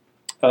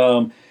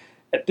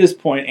 At this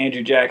point,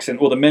 Andrew Jackson,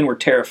 well, the men were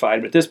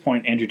terrified, but at this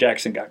point, Andrew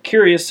Jackson got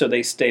curious, so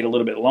they stayed a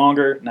little bit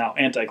longer. Now,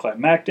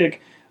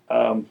 anticlimactic.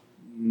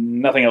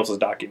 Nothing else is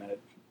documented.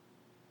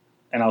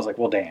 And I was like,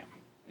 well, damn.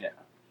 Yeah.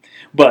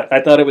 But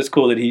I thought it was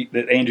cool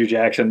that Andrew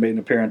Jackson made an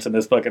appearance in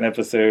this fucking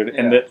episode,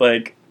 and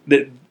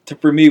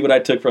for me, what I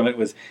took from it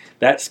was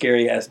that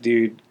scary ass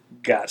dude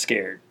got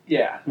scared.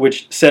 Yeah.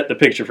 Which set the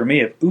picture for me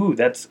of, ooh,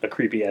 that's a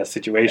creepy ass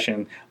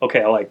situation. Yeah.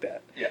 Okay, I like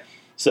that. Yeah.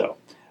 So,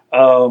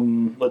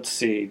 let's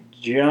see.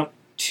 Jump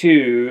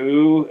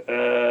to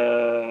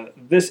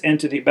this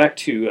entity, back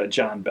to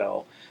John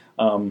Bell.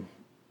 At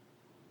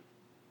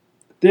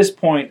this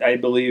point, I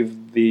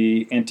believe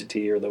the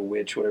entity, or the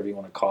witch, whatever you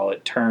want to call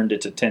it, turned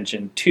its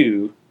attention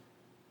to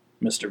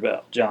Mr.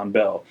 Bell, John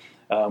Bell.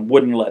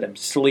 Wouldn't let him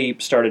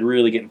sleep, started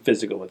really getting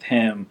physical with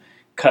him,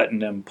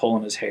 cutting him,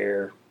 pulling his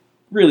hair,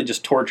 really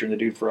just torturing the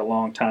dude for a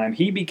long time.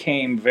 He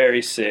became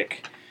very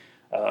sick,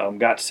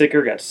 got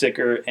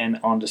sicker, and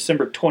on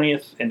December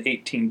 20th in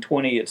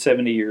 1820, at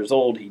 70 years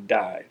old, he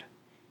died.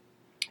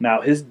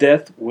 Now, his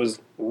death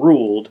was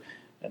ruled,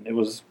 and it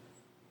was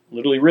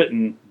literally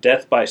written,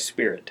 death by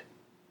spirit.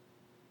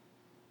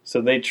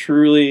 So they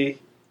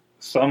truly,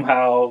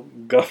 somehow,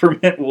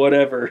 government,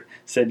 whatever,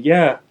 said,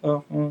 yeah,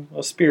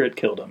 a spirit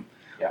killed him.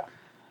 Yeah.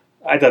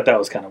 I thought that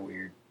was kind of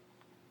weird.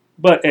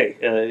 But, hey,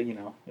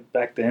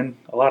 back then,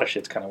 a lot of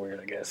shit's kind of weird,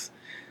 I guess.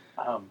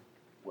 Weren't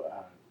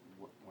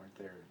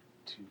there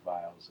 2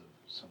 vials of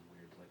some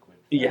weird liquid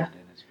found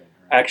in his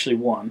bedroom? Actually,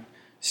 1.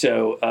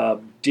 So,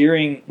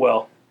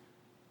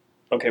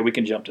 we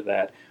can jump to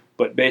that.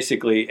 But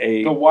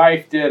basically, the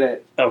wife did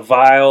it. A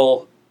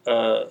vial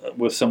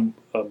with some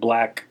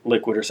black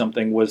liquid or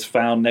something was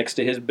found next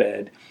to his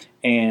bed,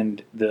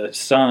 and the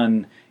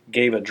son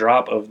gave a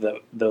drop of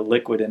the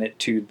liquid in it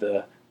to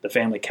the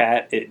family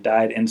cat. It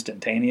died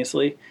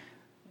instantaneously.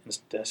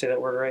 Did I say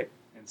that word right?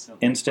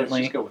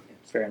 Instantly. Let's just go with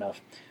instant. Fair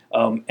enough.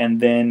 And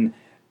then,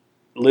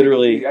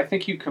 literally, I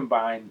think you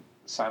combine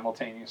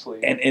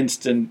simultaneously and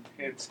instantly.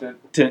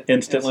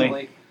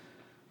 Instantaneously.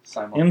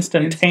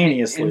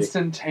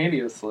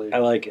 I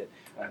like it.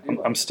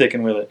 I'm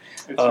sticking with it.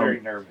 It's very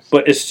nervous.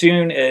 But as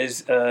soon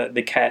as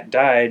the cat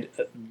died,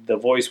 the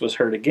voice was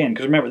heard again.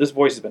 Because remember, this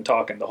voice has been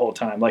talking the whole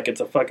time, like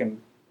it's a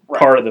fucking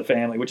part of the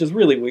family, which is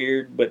really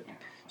weird, but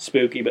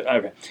spooky. But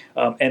okay.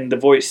 And the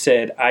voice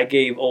said, "I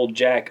gave old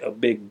Jack a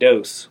big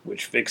dose,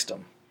 which fixed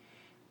him."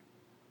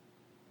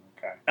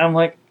 Okay. I'm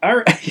like, all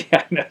right,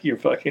 yeah, I know you're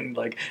fucking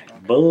like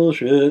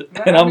bullshit,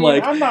 and I'm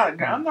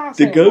not.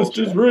 The ghost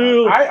is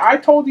real. I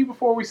told you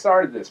before we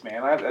started this,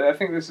 man. I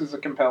think this is a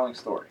compelling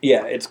story.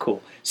 Yeah, it's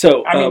cool.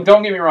 So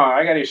don't get me wrong,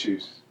 I got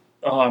issues.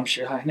 Oh, I'm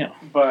sure I know.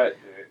 But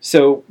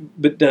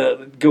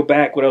go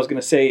back. What I was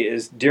going to say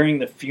is during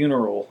the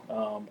funeral,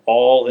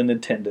 all in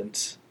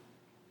attendance,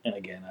 and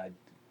again,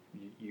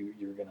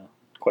 you're going to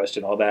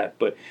question all that,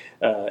 but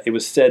it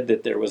was said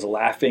that there was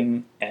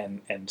laughing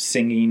and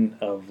singing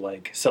of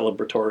like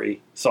celebratory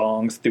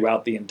songs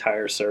throughout the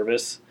entire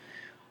service.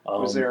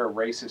 Was there a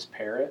racist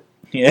parrot?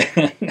 Yeah,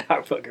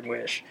 I fucking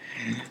wish.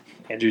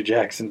 Andrew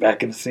Jackson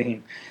back in the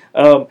scene.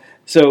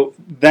 So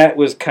that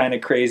was kind of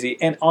crazy.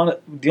 And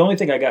the only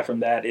thing I got from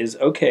that is,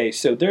 okay,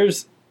 so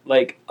there's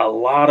like a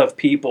lot of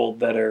people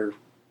that are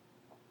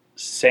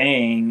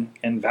saying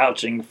and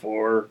vouching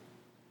for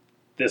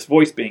this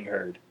voice being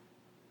heard.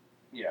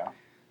 Yeah.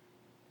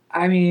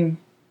 I mean,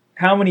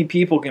 how many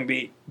people can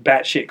be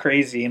batshit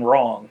crazy and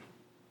wrong?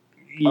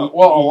 A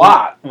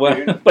lot.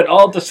 But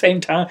all at the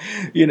same time,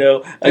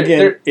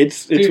 again,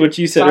 it's what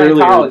you said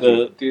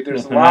earlier.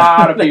 There's a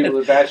lot of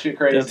people that batshit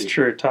crazy. That's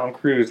true. Tom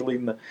Cruise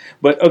leading the.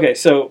 But okay,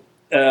 so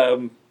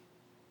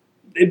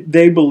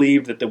they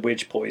believed that the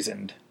witch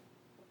poisoned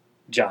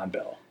John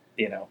Bell.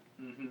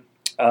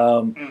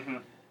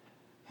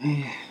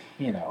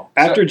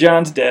 After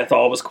John's death,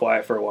 all was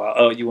quiet for a while.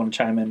 Oh, you want to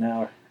chime in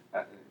now?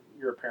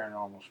 You're a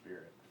paranormal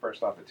spirit.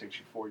 First off, it takes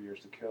you 4 years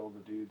to kill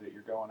the dude that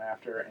you're going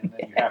after, and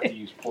then you have to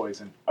use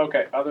poison.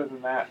 Okay, other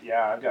than that,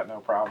 yeah, I've got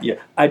no problem.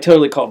 Yeah, I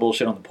totally call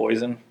bullshit on the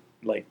poison.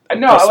 Like,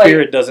 no, a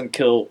spirit doesn't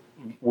kill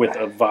with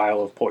a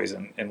vial of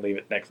poison and leave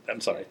it next. I'm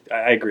sorry,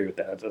 I agree with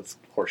that. That's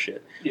horseshit.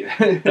 Yeah,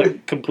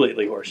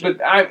 completely horseshit.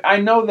 But I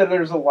know that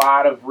there's a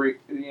lot of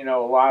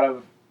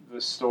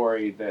the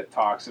story that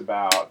talks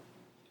about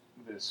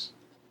this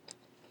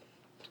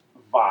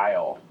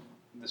vial,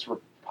 this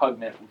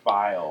repugnant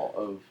vial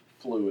of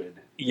fluid.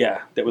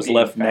 Yeah, that was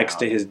left next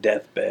to his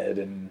deathbed,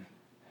 and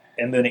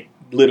then it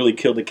literally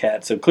killed the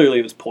cat. So clearly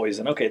it was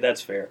poison. Okay,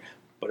 that's fair.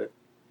 But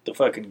the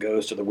fucking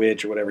ghost or the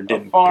witch or whatever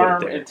didn't a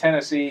farm put it there. in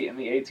Tennessee in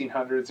the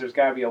 1800s. There's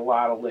got to be a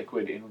lot of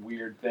liquid and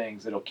weird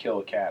things that'll kill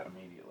a cat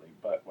immediately.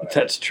 But whatever.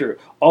 That's true.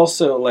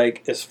 Also,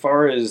 like as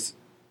far as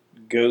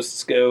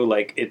ghosts go,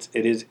 like it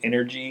is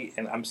energy,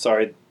 and I'm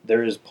sorry,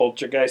 there is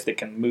poltergeists that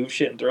can move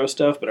shit and throw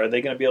stuff, but are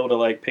they going to be able to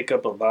like pick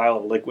up a vial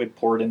of liquid,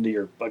 pour it into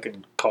your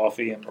fucking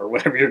coffee or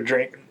whatever you're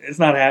drinking? It's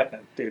not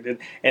happening, dude.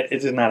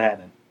 It's just not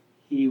happening.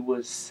 He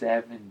was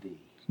 70.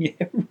 Yeah,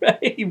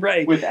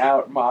 right.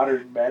 Without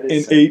modern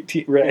medicine. In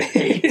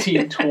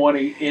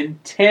 1820 in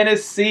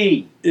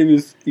Tennessee. It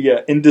was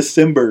in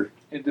December.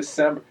 In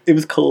December. It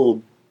was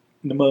cold.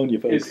 Pneumonia,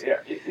 folks.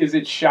 Is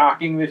it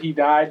shocking that he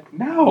died?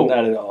 No.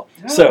 Not at all.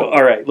 No. So,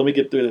 all right, let me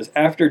get through this.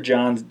 After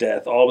John's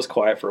death, all was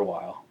quiet for a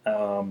while.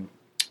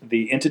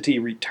 The entity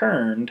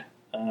returned.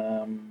 I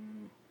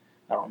don't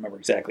remember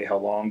exactly how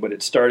long, but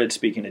it started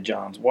speaking to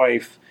John's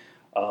wife.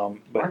 But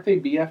aren't they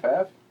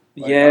BFF?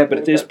 Yeah, but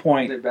at this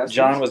point, besties?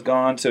 John was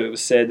gone, so it was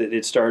said that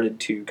it started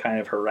to kind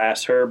of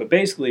harass her. But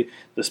basically,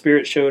 the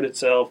spirit showed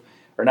itself,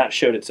 or not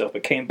showed itself,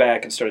 but came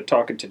back and started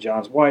talking to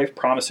John's wife,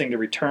 promising to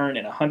return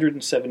in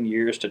 107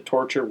 years to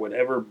torture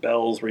whatever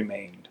bells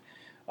remained.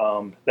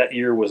 That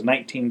year was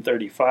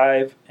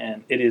 1935,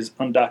 and it is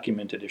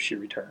undocumented if she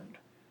returned.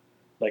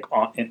 Like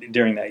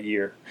during that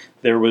year,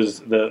 there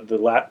was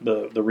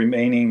the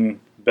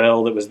remaining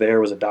bell that was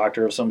there was a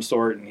doctor of some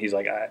sort, and he's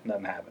like,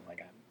 nothing happened.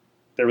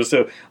 There was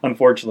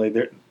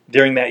unfortunately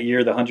during that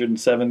year, the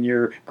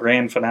 107-year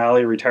grand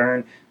finale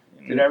return.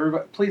 Did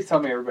everybody? Please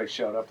tell me everybody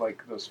showed up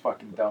like those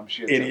fucking dumb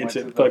shits. Idiots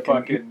that went to the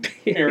fucking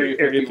Area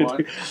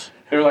 51.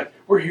 They were like,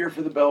 "We're here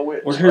for the Bell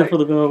Witch." We're here for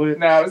the Bell Witch.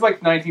 No, it was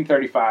like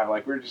 1935.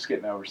 Like we're just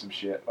getting over some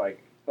shit.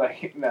 Like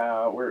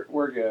no,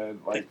 we're good.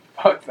 Like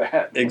fuck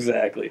that.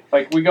 Exactly.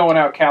 Like we going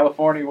out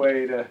California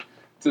way to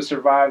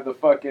survive the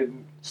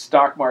fucking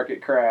stock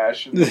market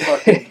crash and the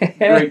fucking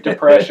Great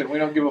Depression. We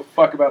don't give a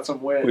fuck about some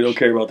witch. We don't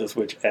care about this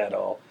witch at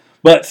all.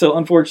 But so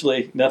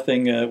unfortunately,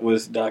 nothing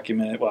was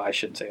documented. Well, I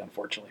shouldn't say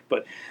unfortunately,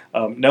 but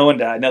no one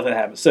died. Nothing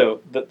happened.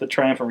 So the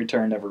triumphant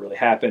return never really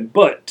happened.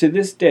 But to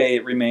this day,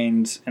 it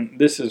remains, and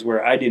this is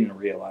where I didn't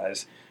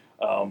realize,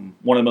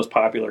 one of the most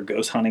popular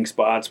ghost hunting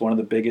spots, one of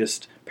the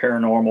biggest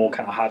paranormal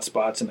kind of hot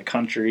spots in the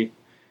country.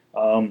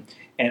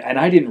 And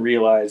I didn't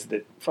realize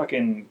that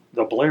fucking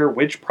the Blair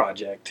Witch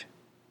Project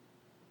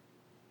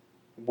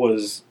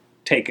was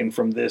taken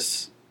from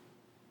this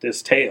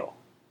tale.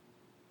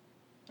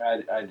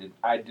 I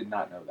did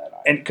not know that either.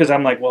 And because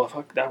I'm like, well,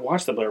 fuck, I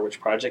watched the Blair Witch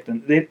Project,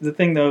 and the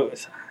thing though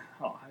is,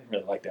 I didn't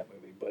really like that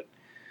movie, but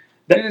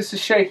dude, it's a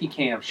shaky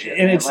cam shit,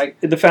 and man. it's like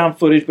the found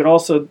footage, but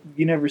also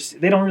you never see,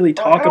 they don't really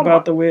talk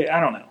about the way. I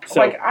don't know.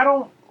 So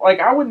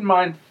I wouldn't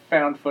mind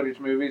found footage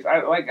movies.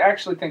 I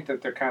actually think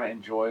that they're kind of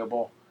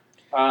enjoyable.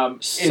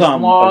 As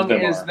long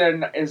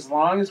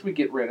as we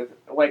get rid of it.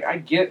 I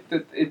get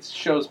that it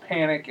shows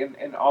panic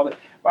and all that.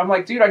 But I'm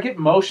like, dude, I get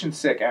motion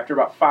sick after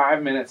about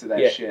 5 minutes of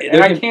that shit.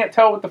 And I can't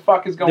tell what the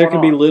fuck is going on. There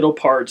can be little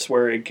parts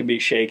where it can be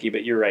shaky,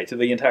 but you're right. So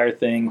the entire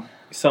thing,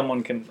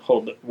 someone can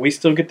hold it. We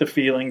still get the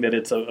feeling that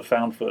it's a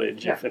found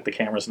footage if the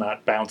camera's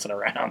not bouncing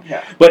around.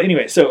 Yeah. But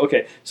anyway, so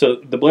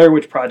the Blair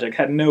Witch Project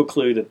had no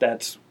clue that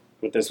that's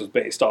what this was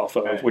based off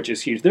of, right. Which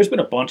is huge. There's been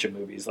a bunch of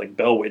movies, like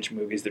Bell Witch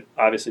movies, that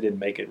obviously didn't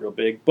make it real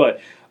big.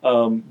 But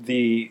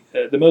the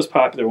most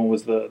popular one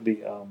was the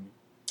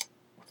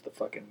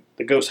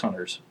Ghost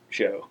Hunters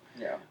show.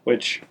 Yeah.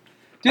 Which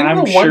Didn't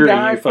I'm sure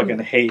you fucking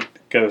hate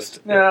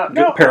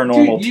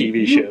paranormal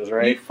TV shows,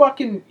 right?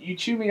 You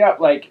chew me up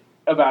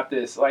about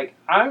this. Like,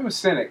 I'm a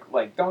cynic.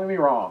 Like, don't get me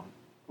wrong.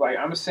 Like,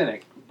 I'm a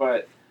cynic,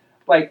 but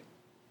I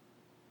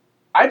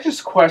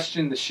just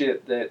question the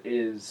shit that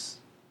is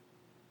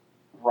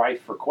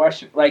rife for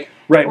question. Like,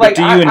 right, but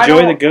do you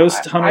enjoy the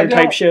ghost hunter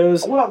type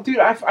shows? Well, dude,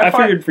 I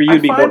figured for you to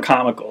be more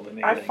comical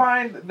than anything. I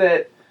find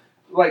that,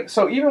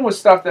 so even with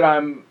stuff that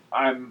I'm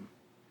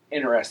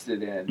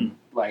interested in,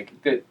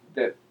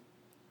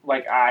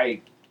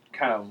 I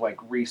kind of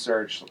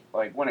research,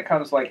 when it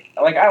comes I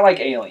like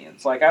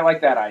aliens, I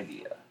like that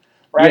idea,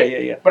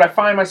 right? Yeah. But I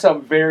find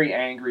myself very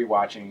angry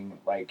watching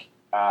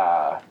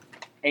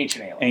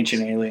Ancient Aliens.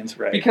 Ancient Aliens,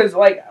 right? Because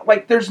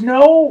there's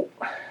no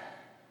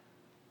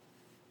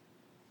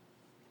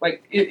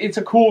it's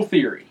a cool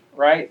theory,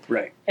 right?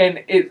 Right.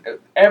 And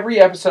every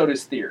episode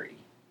is theory,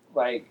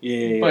 but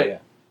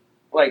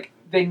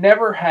they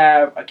never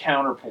have a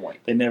counterpoint.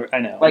 They never. I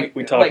know.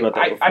 We talked about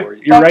that before.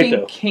 You're right,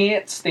 though. I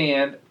can't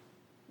stand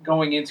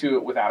going into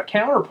it without a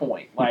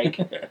counterpoint. I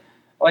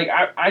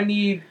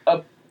need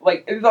a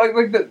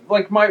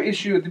my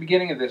issue at the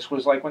beginning of this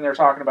was when they're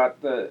talking about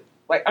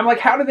I'm like,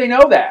 how do they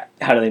know that?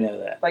 How do they know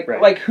that?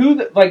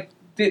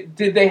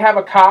 Did they have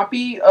a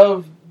copy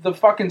of the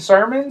fucking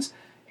sermons?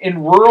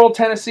 In rural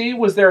Tennessee,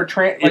 was there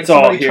it's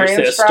all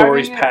hearsay.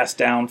 Stories passed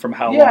down from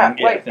how long? Yeah,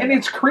 and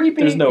it's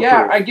creepy. There's no proof.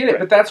 I get it,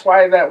 but that's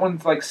why that one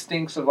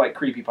stinks of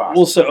creepypasta.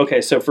 Well,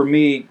 so for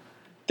me,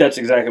 that's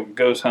exactly what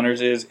Ghost Hunters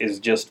is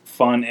just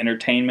fun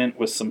entertainment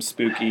with some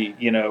spooky,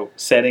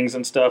 settings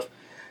and stuff.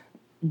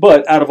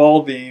 But out of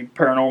all the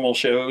paranormal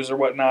shows or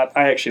whatnot,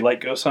 I actually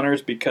like Ghost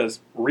Hunters because,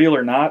 real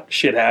or not,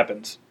 shit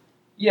happens.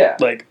 Yeah.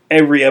 Like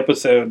every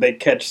episode, they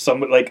catch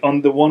somebody. Like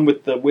on the one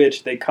with the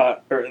witch, they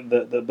caught, or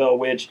the Bell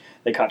Witch,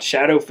 they caught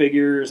shadow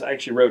figures. I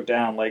actually wrote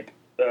down like,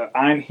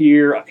 "I'm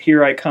here,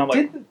 here I come."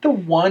 Like Didn't the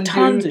one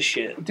tons dude, of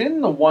shit.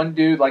 Didn't the one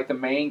dude, like the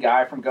main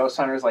guy from Ghost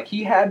Hunters, like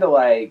he had to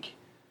like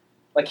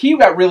he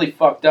got really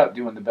fucked up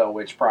doing the Bell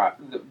Witch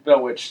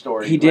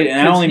story. He did, like,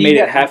 and I only made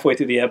it halfway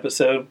through the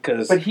episode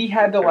because. But he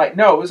had to like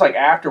no, it was like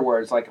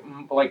afterwards, like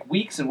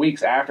weeks and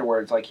weeks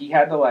afterwards. Like he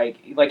had to like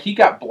he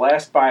got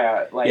blessed by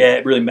a like. Yeah,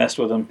 it really messed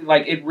with him.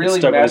 Like it really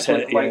Stuck messed with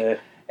his with head, like,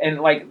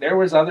 and like there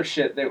was other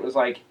shit that was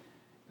like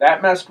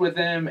that messed with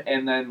him,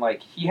 and then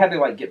like he had to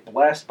like get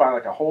blessed by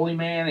like a holy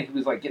man, and he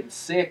was like getting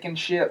sick and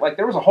shit. Like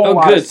there was a whole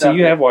lot good. of stuff. So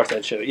you have watched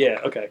that show?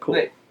 Yeah. Okay.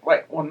 Cool.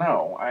 Well,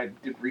 no, I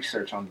did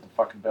research on the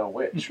fucking Bell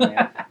Witch,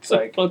 man. It's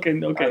like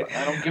fucking okay.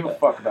 I don't give a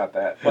fuck about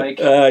that. Like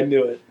I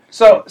knew it.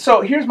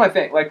 So here's my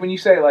thing. Like when you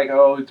say like,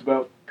 oh, it's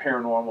about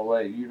paranormal,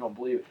 like you don't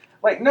believe it.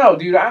 Like no,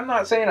 dude, I'm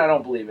not saying I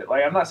don't believe it.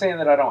 Like I'm not saying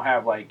that I don't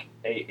have like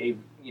a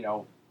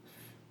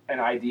an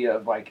idea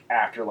of like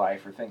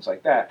afterlife or things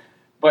like that.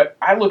 But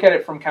I look at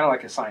it from kind of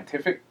like a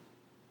scientific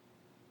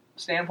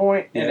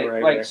standpoint,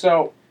 and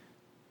so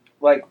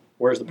like.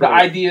 Where's the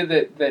idea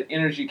that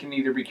energy can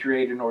either be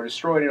created or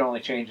destroyed, it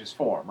only changes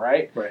form,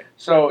 right? Right.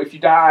 So if you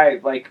die,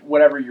 like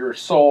whatever your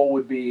soul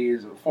would be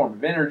is a form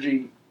of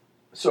energy,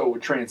 so it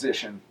would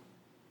transition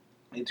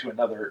into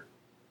another,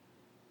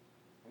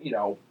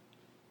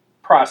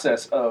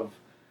 process of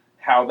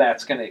how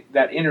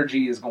that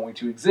energy is going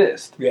to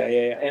exist. Yeah.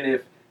 And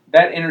if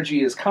that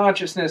energy is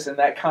consciousness and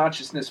that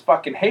consciousness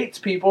fucking hates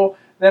people,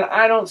 then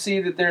I don't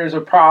see that there's a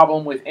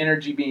problem with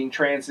energy being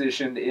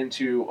transitioned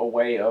into a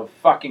way of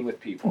fucking with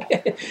people.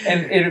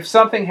 and if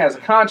something has a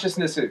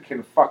consciousness, it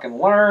can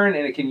fucking learn,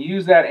 and it can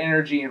use that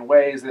energy in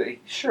ways that,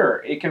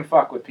 sure, it can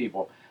fuck with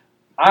people.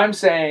 I'm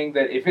saying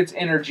that if it's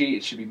energy,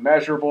 it should be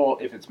measurable.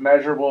 If it's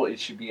measurable, you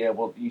should be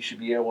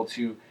able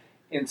to,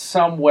 in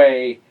some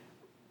way,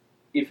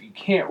 if you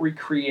can't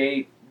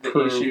recreate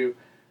the issue,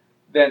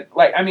 then,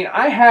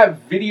 I have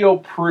video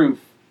proof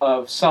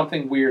of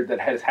something weird that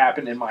has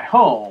happened in my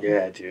home.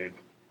 Yeah, dude.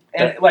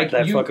 And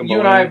you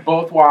and I have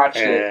both watched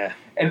it.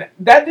 And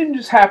that didn't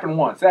just happen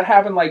once. That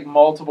happened like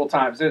multiple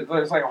times.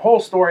 There's like a whole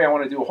story I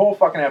want to do a whole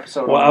fucking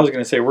episode on. Well, I was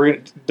going to say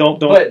don't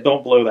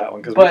blow that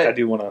one because I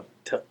do want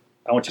to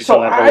I want you to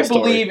tell that whole story. So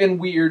I believe in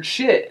weird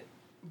shit.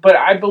 But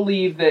I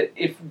believe that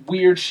if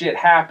weird shit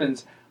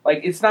happens, like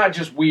it's not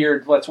just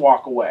weird, let's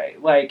walk away.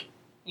 Like,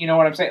 you know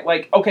what I'm saying?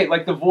 Like, okay,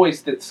 like the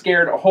voice that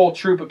scared a whole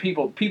troop of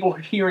people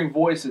hearing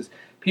voices,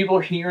 people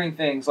hearing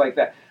things like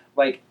that.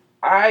 Like,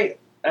 I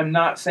am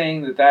not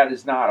saying that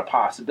is not a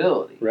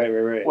possibility.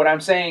 Right. What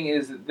I'm saying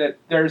is that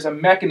there's a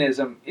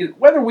mechanism,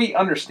 whether we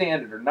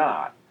understand it or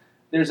not,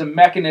 there's a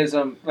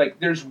mechanism, like,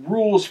 there's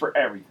rules for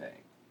everything.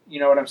 You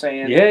know what I'm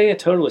saying? Yeah,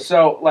 totally.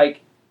 So,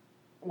 like,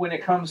 when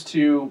it comes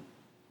to,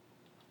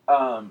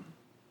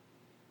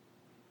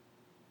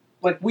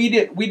 like, we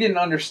didn't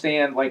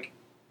understand, like,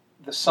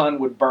 the sun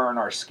would burn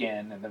our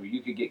skin and that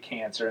you could get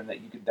cancer and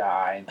that you could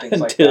die and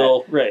things like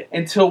that.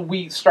 Until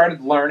we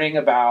started learning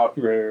about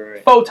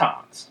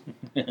photons.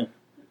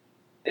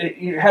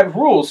 You have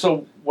rules.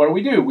 So what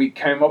do? We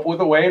came up with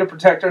a way to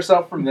protect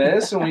ourselves from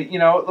this, and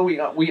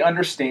we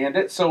understand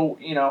it. So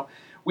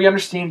we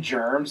understand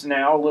germs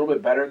now a little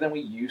bit better than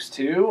we used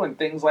to, and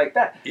things like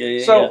that.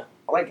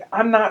 Like,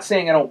 I'm not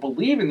saying I don't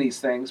believe in these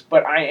things,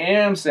 but I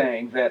am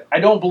saying that I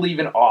don't believe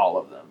in all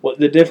of them. Well,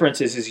 the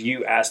difference is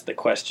you ask the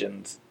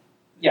questions.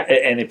 Yeah.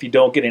 And if you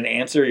don't get an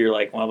answer, you're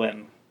like, well,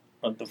 then,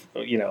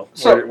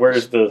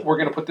 where's the... We're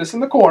going to put this in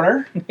the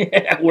corner,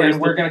 and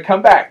we're going to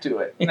come back to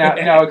it.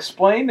 Now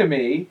explain to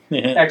me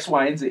X,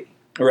 Y, and Z.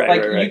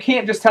 Right. You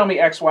can't just tell me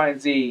X, Y,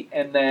 and Z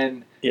and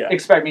then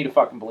expect me to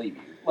fucking believe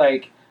you.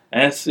 Like,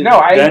 I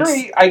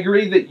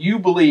agree that you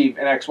believe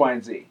in X, Y,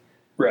 and Z.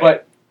 Right.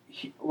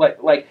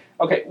 But,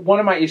 okay,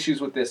 one of my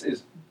issues with this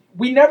is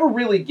we never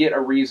really get a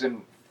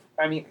reason.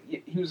 I mean,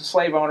 he was a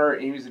slave owner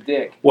and he was a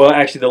dick. Well,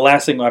 actually, the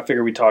last thing I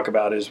figure we talk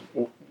about is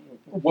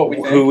what we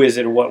think. Who is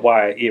it, what,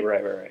 why. Yeah,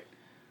 right.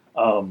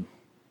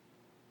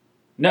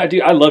 No,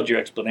 dude, I loved your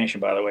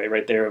explanation, by the way,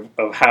 right there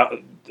of how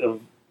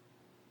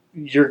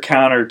your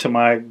counter to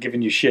my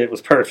giving you shit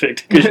was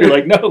perfect because you're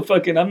like, no,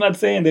 fucking, I'm not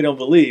saying they don't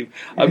believe.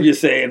 I'm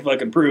just saying,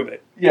 fucking prove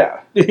it.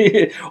 Yeah.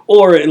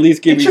 Or at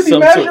least give me some. It should be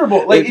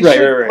measurable.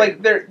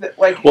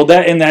 Right. Well,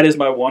 that is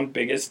my one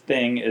biggest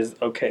thing is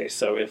okay.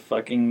 So if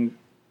fucking.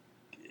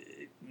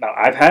 Now,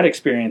 I've had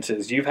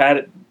experiences. You've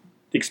had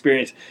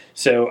experience.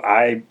 So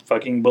I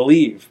fucking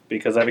believe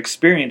because I've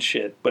experienced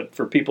shit. But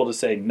for people to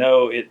say,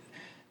 no,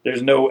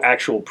 there's no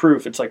actual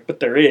proof. It's like, but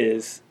there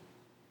is.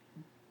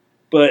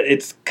 But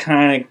it's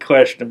kind of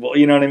questionable.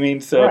 You know what I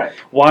mean? So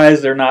why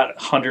is there not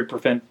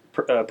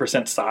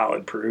 100%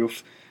 solid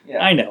proof?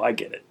 Yeah. I know. I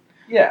get it.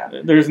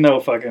 Yeah. There's no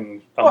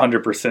fucking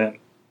 100%.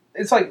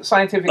 It's like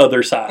scientific.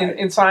 Other side.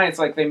 In science,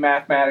 like they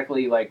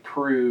mathematically like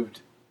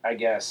proved, I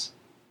guess,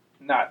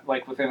 not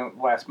like within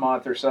the last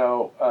month or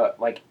so,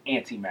 like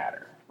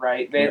antimatter,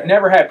 right? They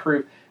never had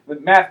proof,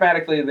 but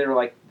mathematically they were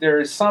like, there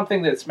is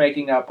something that's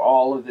making up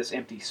all of this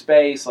empty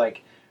space.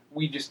 Like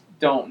we just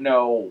don't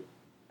know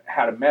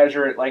how to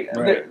measure it. Like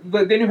Right.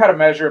 they knew how to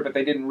measure it, but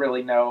they didn't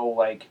really know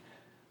like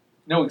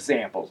no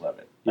examples of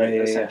it. Right,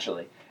 Yeah.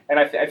 essentially. And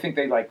I think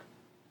they like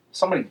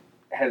somebody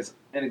has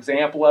an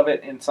example of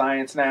it in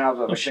science now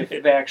that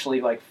they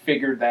actually like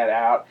figured that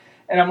out.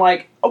 And I'm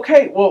like,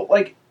 okay, well,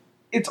 like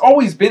it's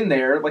always been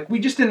there. Like we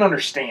just didn't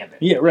understand it.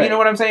 Yeah, right. You know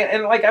what I'm saying?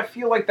 And like I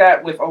feel like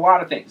that with a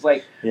lot of things.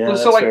 Like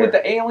so, like with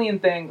the alien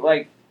thing,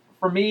 like.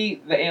 For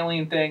me, the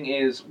alien thing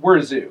is we're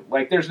a zoo.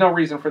 Like, there's no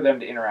reason for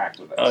them to interact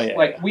with us. Oh, yeah,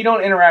 like, we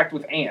don't interact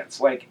with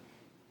ants. Like,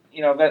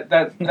 you know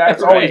that's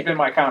Right. always been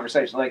my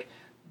conversation. Like,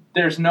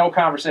 there's no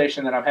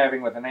conversation that I'm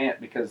having with an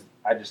ant because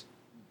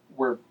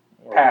we're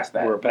past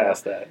that. We're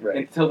past that, right?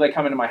 Until they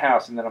come into my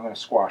house, and then I'm going to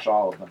squash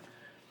all of them.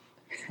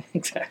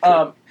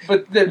 Exactly.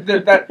 But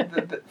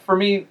for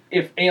me,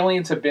 if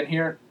aliens have been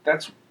here,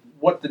 that's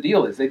what the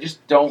deal is. They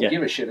just don't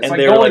give a shit. It's And like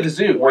they're going like, to the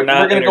zoo. we're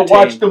not going to go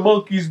watch the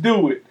monkeys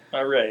do it.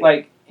 All right.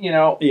 Like, you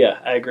know. Yeah,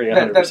 I agree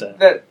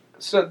 100%.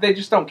 So they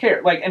just don't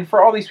care. Like, and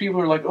for all these people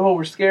who are like, oh,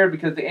 we're scared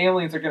because the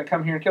aliens are going to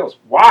come here and kill us.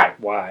 Why?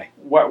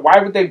 Why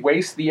would they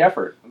waste the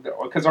effort?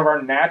 Because of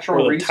our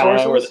natural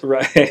resources?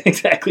 Right,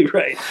 exactly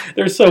right.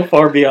 They're so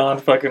far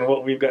beyond fucking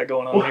what we've got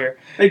going on here.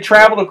 They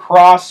traveled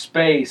across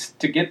space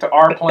to get to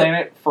our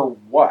planet for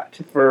what?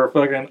 For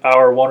fucking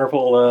our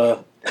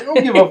wonderful... They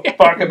don't give a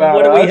fuck about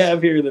what us. What do we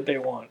have here that they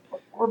want?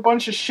 We're a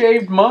bunch of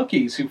shaved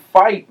monkeys who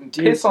fight and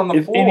piss on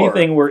the floor. If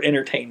anything, we're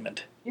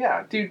entertainment.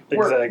 Yeah, dude,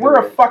 Exactly we're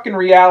right. a fucking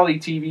reality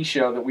TV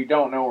show that we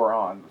don't know we're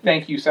on.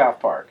 Thank you, South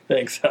Park.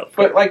 Thanks, South Park.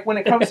 But like when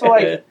it comes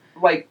to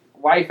like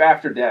life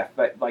after death,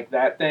 like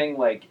that thing,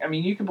 like I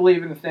mean, you can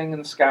believe in the thing in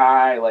the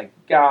sky, like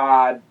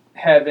God,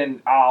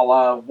 heaven,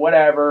 Allah,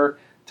 whatever,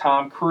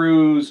 Tom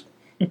Cruise,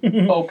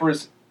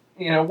 Oprah's,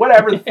 you know,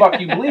 whatever the fuck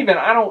you believe in.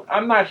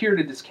 I'm not here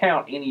to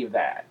discount any of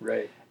that.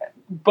 Right.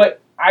 But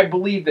I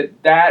believe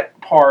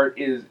that part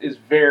is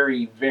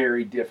very,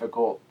 very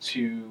difficult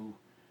to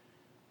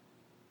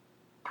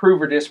prove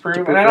or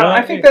disprove. And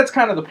I think that's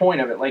kind of the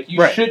point of it. Like,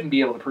 you shouldn't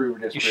be able to prove or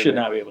disprove. You should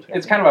not be able to.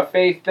 It's kind of a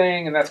faith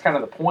thing, and that's kind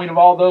of the point of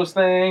all those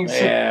things.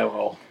 Yeah,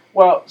 well.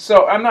 Well,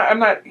 so I'm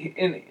not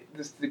in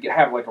this to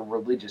have like a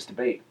religious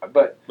debate,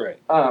 but right.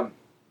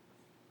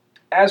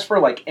 As for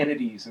like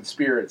entities and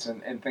spirits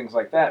and things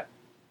like that,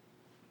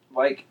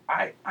 like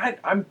I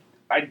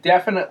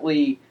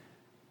definitely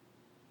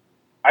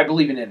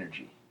believe in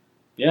energy.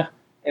 Yeah.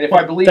 And if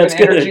I believe in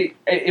energy,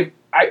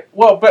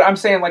 but I'm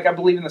saying, like, I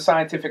believe in the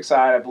scientific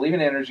side. I believe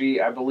in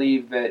energy. I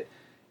believe that,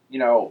 you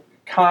know,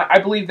 I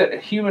believe that a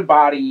human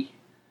body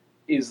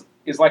is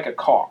like a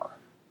car.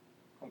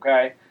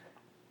 Okay?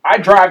 I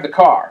drive the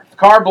car. If the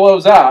car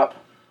blows up,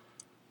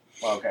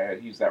 well, okay, I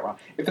used that wrong.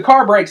 If the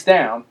car breaks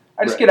down,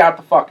 I just get out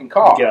the fucking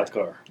car. Get out the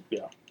car,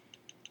 yeah.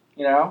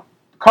 You know?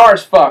 The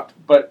car's fucked,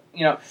 but,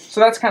 you know,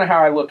 so that's kind of how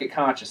I look at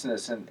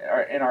consciousness and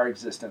our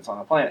existence on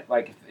the planet.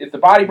 Like, if the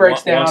body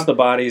breaks down... Once the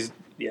body's,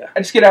 I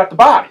just get out the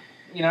body.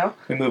 You know,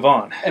 we move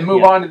on and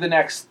move on to the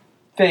next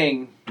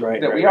thing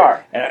that we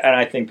are. And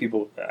I think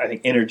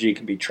energy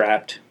can be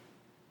trapped.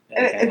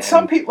 And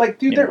some people, like,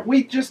 dude,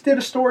 we just did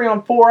a story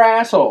on 4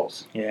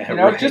 assholes. Yeah, you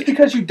know, just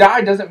because you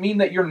die doesn't mean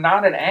that you're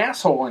not an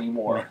asshole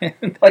anymore.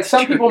 Like,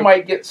 some people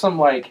might get some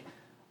like,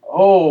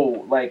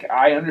 oh, like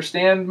I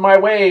understand my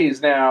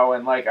ways now,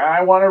 and like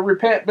I want to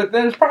repent. But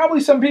there's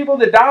probably some people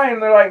that die and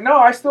they're like, no,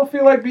 I still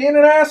feel like being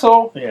an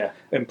asshole. Yeah,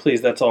 and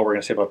please, that's all we're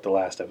gonna say about the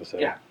last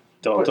episode. Yeah.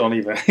 Don't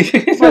even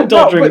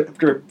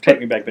take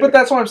me back there. But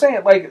that's what I'm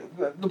saying. Like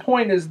the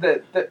point is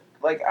that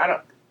like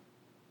I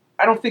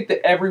don't think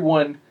that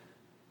everyone,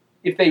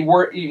 if they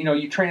were, you know,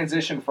 you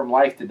transition from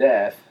life to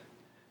death,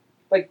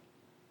 like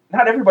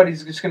not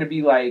everybody's just going to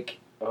be like,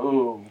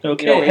 oh,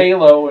 okay, you know,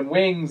 Halo and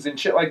wings and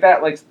shit like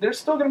that. Like there's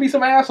still going to be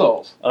some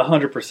assholes.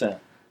 100%.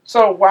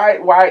 So why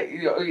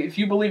you know, if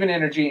you believe in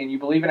energy and you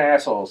believe in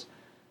assholes,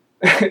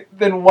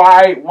 then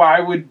why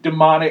would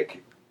demonic?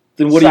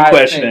 Then what are you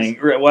questioning?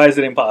 Why is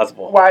it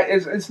impossible? Why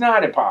it's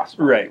not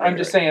impossible? Right. I'm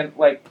just saying,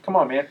 like, come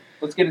on, man,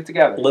 let's get it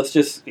together. Let's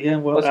just I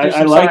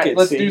like like it.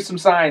 Let's do some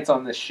science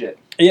on this shit.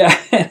 Yeah,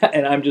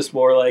 and I'm just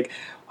more like,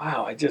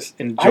 wow, I just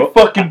enjoy. I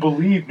fucking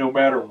believe no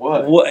matter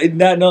what.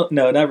 No,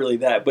 not really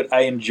that, but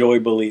I enjoy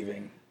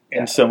believing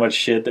in so much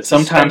shit that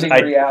sometimes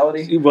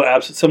reality.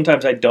 Well,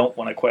 sometimes I don't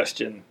want to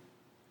question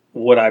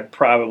what I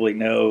probably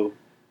know.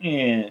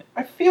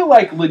 I feel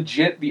like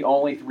legit the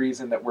only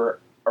reason that we're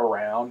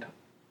around,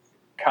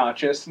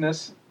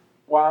 consciousness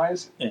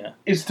wise,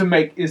 is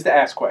to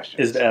ask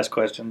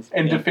questions.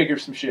 And to figure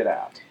some shit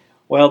out.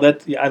 Well,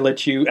 I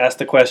let you ask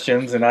the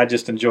questions, and I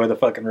just enjoy the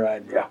fucking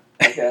ride. Yeah,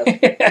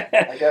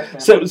 I guess. Man.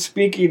 So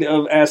speaking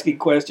of asking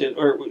questions,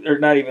 or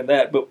not even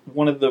that, but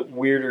one of the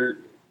weirder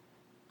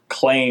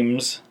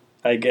claims,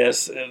 I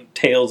guess,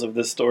 tales of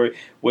this story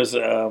was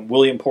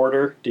William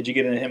Porter. Did you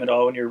get into him at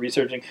all when you were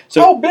researching?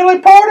 Billy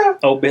Porter.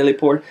 Billy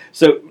Porter.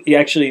 So he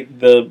actually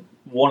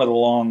one of the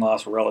long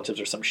lost relatives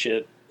or some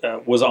shit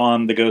was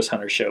on the Ghost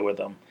Hunter show with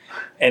them,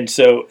 and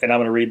I'm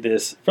going to read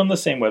this from the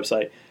same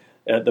website.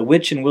 The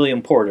Witch and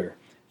William Porter.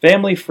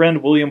 Family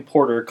friend William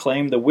Porter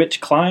claimed the witch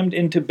climbed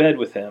into bed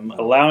with him,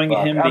 allowing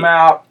him... I'm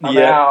out. I'm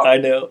out. I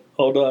know.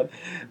 Hold on.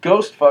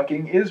 Ghost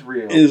fucking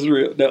Israel.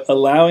 Israel. No,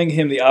 allowing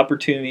him the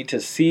opportunity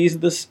to seize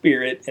the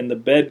spirit in the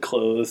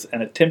bedclothes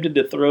and attempted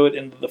to throw it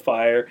into the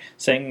fire,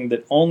 saying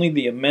that only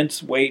the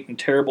immense weight and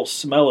terrible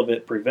smell of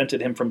it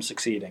prevented him from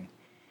succeeding.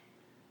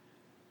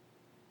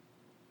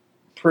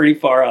 Pretty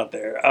far out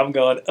there. I'm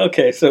going,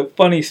 okay, so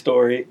funny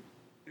story.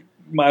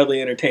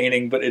 Mildly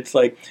entertaining, but it's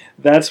like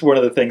that's one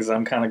of the things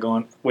I'm kind of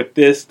going with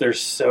this.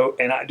 There's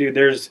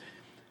there's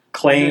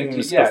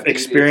claims of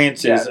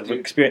experiences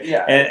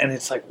and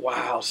it's like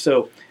wow.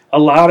 So a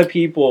lot of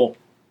people.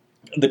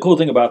 The cool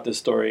thing about this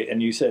story,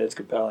 and you said it's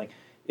compelling,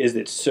 is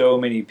that so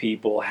many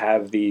people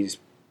have these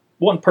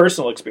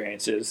personal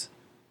experiences,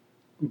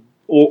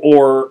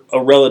 or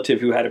a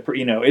relative who had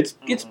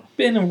it's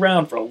been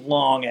around for a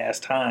long ass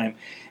time,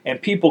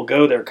 and people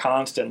go there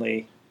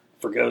constantly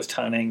for ghost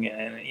hunting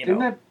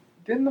and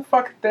Didn't the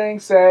fucking thing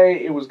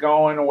say it was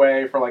going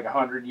away for like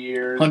 100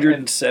 years?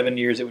 107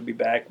 years it would be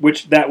back,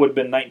 which that would have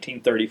been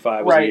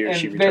 1935 was the year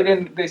she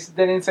returned. They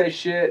didn't say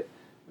shit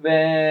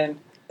then.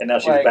 And now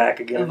she's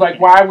back again. Like,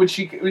 why was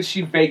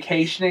she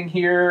vacationing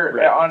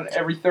here on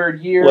every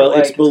third year? Well,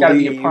 it's believed. It's got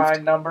to be a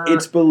prime number.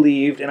 It's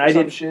believed, and I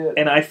did. Shit.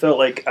 And I felt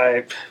like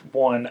I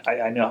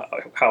know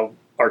how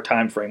our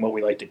time frame, what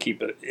we like to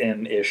keep it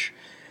in ish.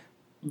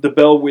 The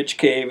Bell Witch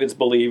Cave is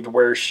believed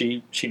where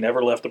she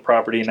never left the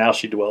property, and now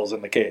she dwells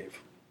in the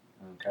cave.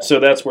 Okay. So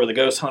that's where the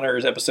Ghost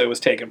Hunters episode was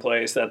taking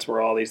place. That's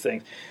where all these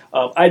things.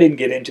 I didn't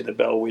get into the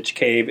Bell Witch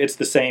Cave. It's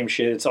the same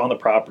shit. It's on the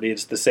property.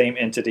 It's the same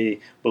entity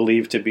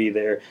believed to be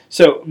there.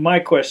 So my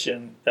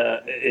question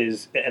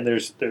is, and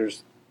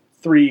there's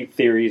 3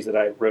 theories that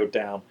I wrote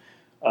down.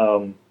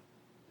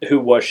 Who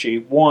was she?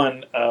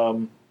 One,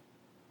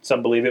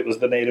 some believe it was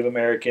one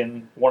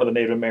of the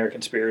Native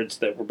American spirits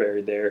that were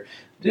buried there.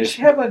 Did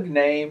she have a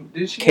name?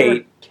 Did she?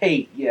 Kate.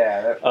 Kate,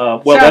 yeah.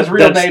 Sounds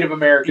real Native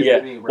American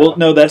to me. Well,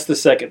 no, that's the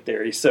second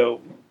theory.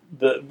 So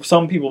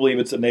some people believe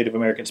it's a Native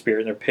American spirit,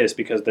 and they're pissed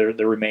because their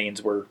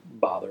remains were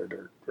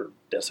bothered or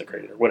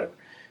desecrated or whatever.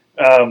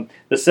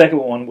 The second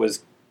one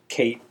was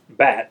Kate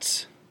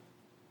Batts,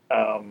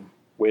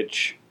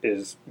 which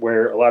is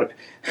where a lot of...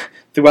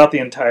 throughout the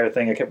entire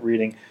thing, I kept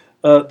reading,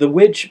 the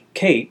witch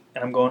Kate,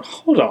 and I'm going,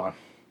 hold on.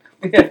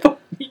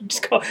 You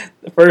just call,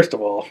 first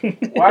of all,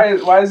 why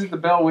is it the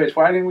Bell Witch?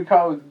 Why didn't we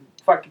call it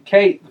fucking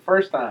Kate the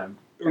first time?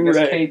 I guess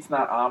Kate's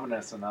not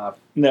ominous enough.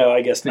 No,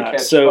 I guess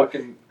not. So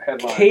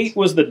Kate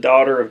was the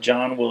daughter of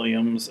John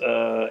Williams,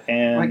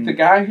 and like the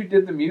guy who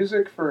did the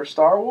music for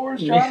Star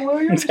Wars, John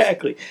Williams.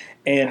 Exactly.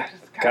 And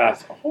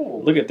God,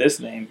 look at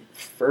this name,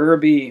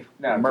 Pherby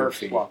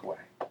Murphy. Walk away.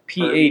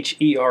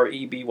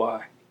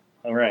 Phereby.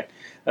 All right.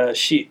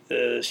 She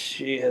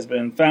has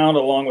been found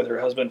along with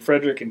her husband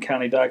Frederick in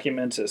county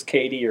documents as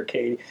Katie or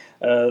Katie.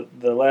 The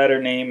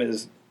latter name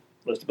is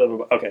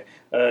okay.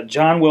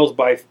 John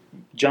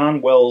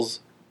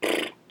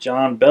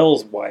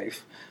Bell's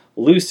wife,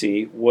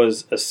 Lucy,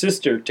 was a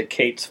sister to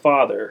Kate's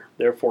father.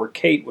 Therefore,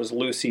 Kate was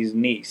Lucy's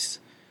niece.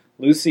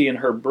 Lucy and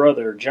her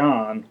brother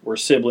John were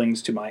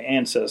siblings to my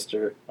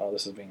ancestor. Oh,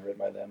 this is being written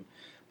by them.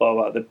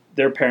 Blah blah.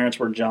 Their parents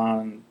were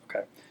John.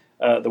 Okay.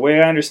 The way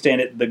I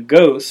understand it, the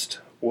ghost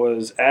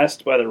was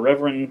asked by the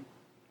Reverend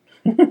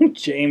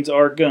James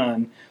R.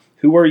 Gunn,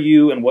 "Who are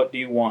you and what do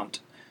you want?"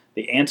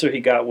 The answer he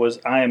got was,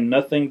 "I am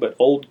nothing but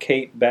old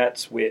Kate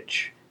Batts'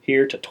 witch,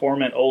 here to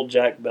torment old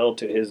Jack Bell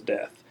to his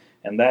death."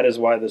 And that is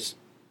why this,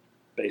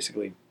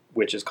 basically,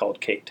 witch is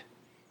called Kate.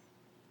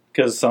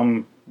 Because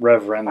some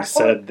reverend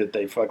said that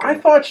they fucking... I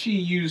thought she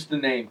used the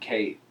name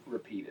Kate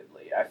repeatedly.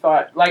 I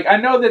thought, I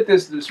know that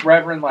this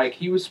reverend,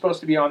 he was supposed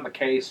to be on the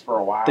case for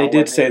a while. They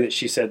did say that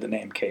she said the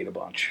name Kate a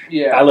bunch.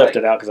 Yeah. I left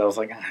it out because I was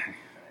like...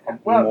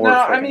 well, no,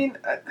 I mean...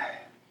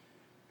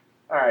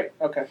 all right,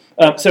 okay.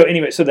 So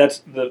anyway, so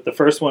that's the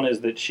first one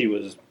is that she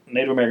was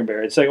Native American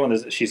buried. The second one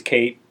is that she's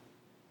Kate.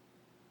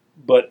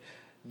 But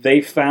they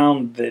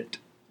found that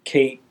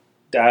Kate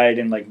died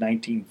in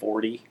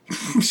 1940.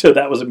 So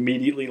that was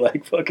immediately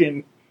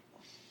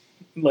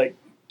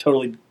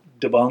totally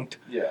debunked.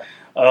 Yeah.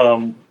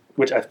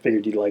 Which I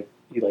figured you like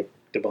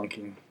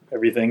debunking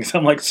everything. So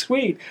I'm like,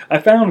 sweet, I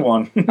found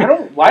one. I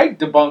don't like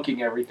debunking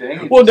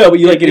everything. Well, no, but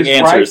you like getting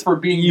answers. Right for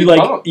being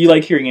debunked. You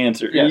like hearing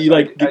answers. Yes, you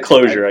like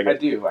closure. I guess. I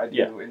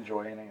do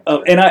enjoy an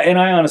answer. And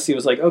I honestly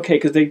was like, okay,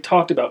 because they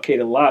talked about Kate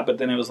a lot, but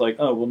then it was like,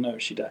 oh well, no,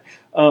 she died.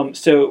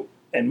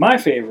 And my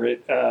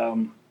favorite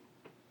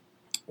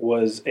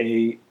was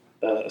a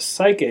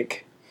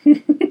psychic.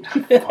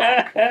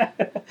 I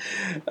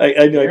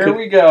know. Here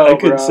we go. I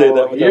couldn't say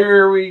that.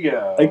 Here we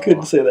go. I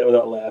couldn't say that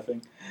without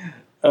laughing.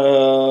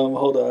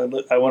 Hold on.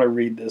 I want to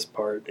read this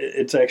part.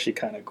 It's actually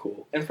kind of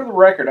cool. And for the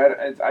record,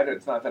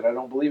 it's not that I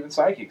don't believe in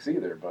psychics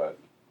either, but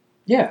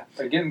yeah,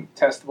 again,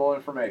 testable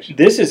information.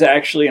 This is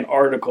actually an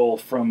article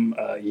from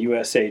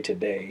USA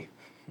Today.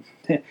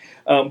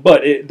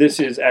 But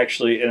this is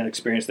actually an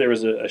experience. There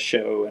was a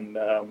show, and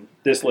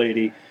this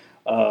lady,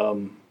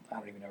 I I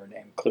don't even know her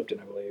name, Clifton,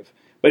 I believe.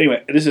 But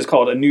anyway, this is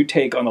called A New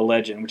Take on the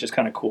Legend, which is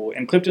kind of cool.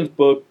 In Clifton's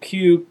book,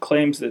 Q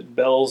claims that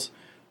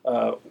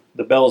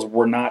the Bells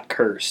were not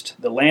cursed.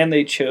 The land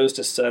they chose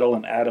to settle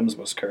in Adams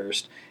was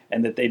cursed,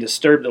 and that they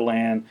disturbed the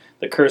land.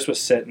 The curse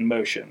was set in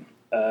motion.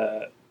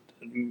 Hold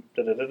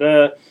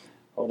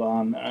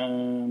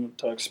on.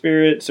 Talk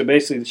spirit. So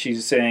basically,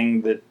 she's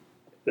saying that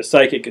the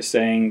psychic is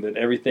saying that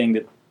everything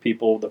that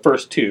people, the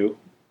first two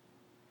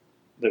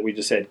that we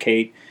just said,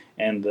 Kate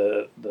and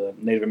the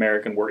Native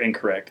American, were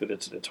incorrect. That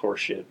it's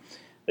horseshit.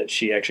 That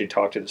she actually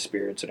talked to the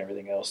spirits and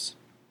everything else.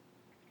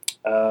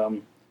 Let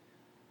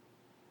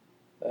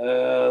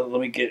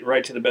me get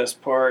right to the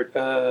best part.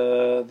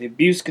 The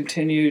abuse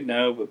continued.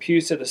 No, but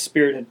Pugh said the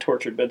spirit had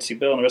tortured Betsy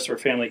Bell and the rest of her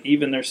family,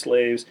 even their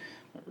slaves,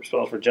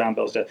 responsible for John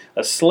Bell's death.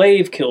 A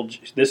slave killed,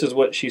 this is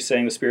what she's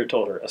saying the spirit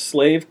told her. A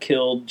slave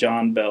killed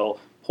John Bell,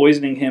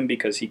 poisoning him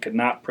because he could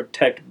not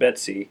protect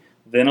Betsy,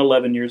 then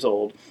 11 years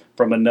old,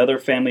 from another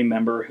family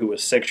member who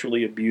was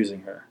sexually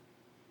abusing her.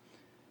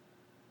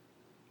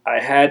 I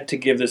had to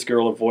give this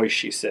girl a voice,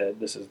 she said.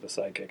 This is the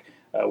psychic.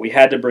 We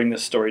had to bring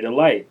this story to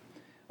light.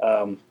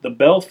 The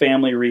Bell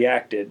family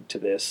reacted to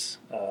this.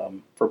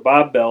 For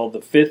Bob Bell,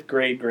 the fifth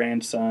great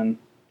grandson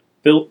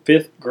of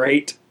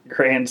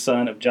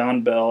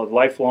John Bell, a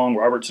lifelong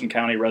Robertson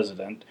County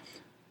resident,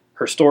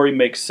 her story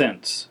makes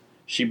sense.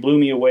 She blew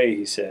me away,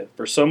 he said.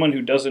 For someone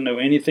who doesn't know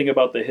anything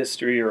about the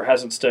history or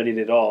hasn't studied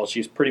it all,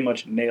 she's pretty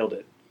much nailed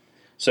it.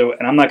 So,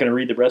 and I'm not going to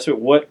read the rest of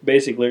it. What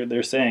basically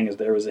they're saying is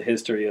there was a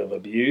history of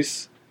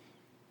abuse,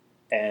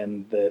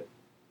 and that,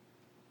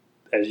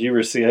 as you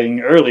were saying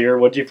earlier,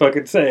 what'd you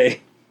fucking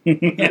say?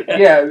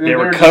 Yeah, they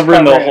were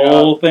covering the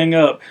whole thing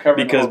up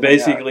because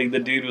basically the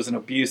dude was an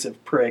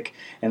abusive prick,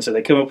 and so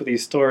they come up with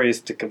these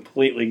stories to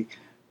completely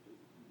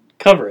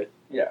cover it.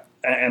 Yeah,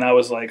 and I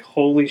was like,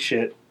 holy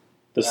shit.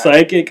 The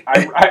psychic.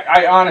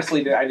 I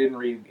honestly I didn't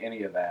read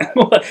any of that.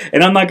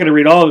 And I'm not going to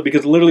read all of it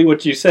because literally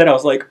what you said, I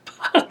was like,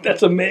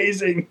 that's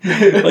amazing.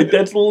 Like,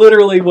 that's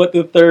literally what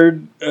the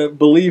third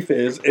belief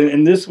is.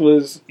 And this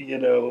was,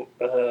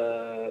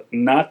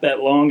 not that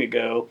long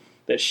ago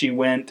that she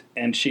went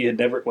and she had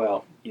never,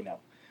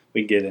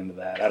 we get into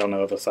that. I don't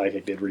know if a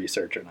psychic did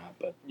research or not,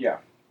 but. Yeah.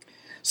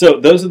 So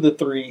those are the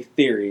three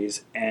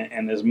theories.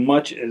 And as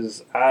much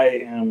as I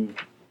am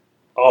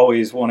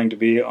always wanting to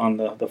be on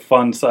the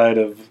fun side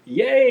of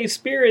yay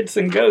spirits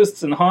and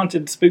ghosts and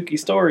haunted spooky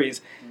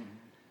stories,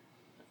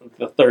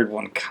 the third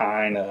one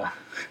kind of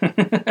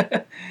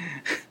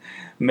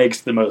makes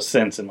the most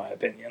sense in my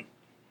opinion.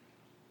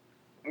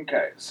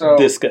 Okay, so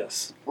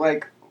discuss,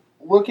 like,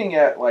 looking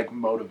at like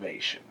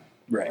motivation,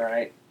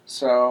 right?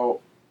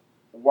 So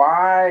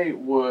why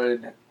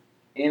would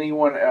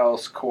anyone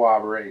else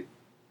corroborate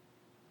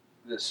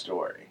this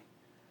story?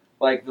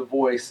 Like, the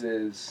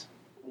voices.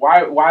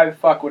 Why the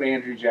fuck would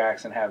Andrew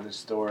Jackson have this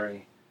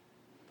story?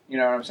 You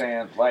know what I'm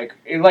saying? Like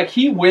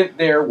he went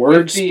there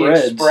with the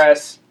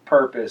express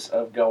purpose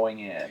of going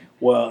in.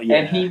 Well, yeah.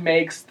 And he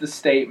makes the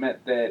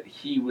statement that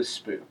he was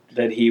spooked.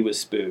 That he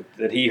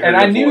heard. And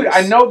I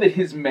know that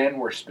his men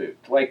were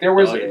spooked. Like, there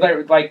was when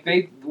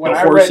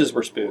the horses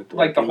were spooked.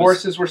 Like the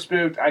horses were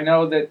spooked. I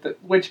know that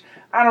which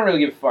I don't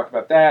really give a fuck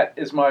about that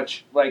as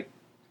much. Like,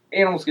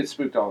 animals get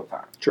spooked all the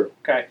time. True.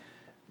 Okay.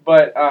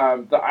 But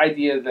the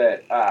idea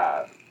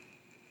that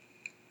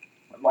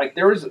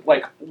there was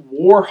like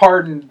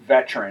war-hardened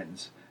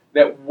veterans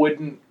that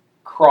wouldn't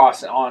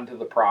cross onto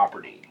the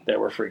property. That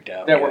were freaked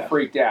out.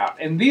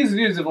 And these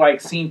dudes have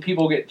like seen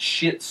people get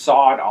shit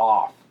sawed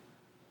off.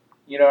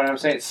 You know what I'm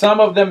saying? Some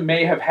of them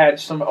may have had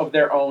some of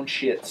their own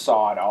shit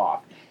sawed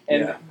off.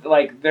 And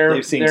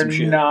they're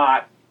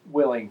not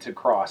willing to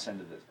cross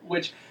into this.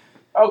 Which,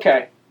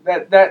 okay,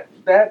 that's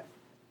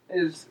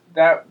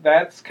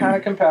kind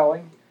of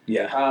compelling.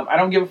 Yeah. I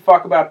don't give a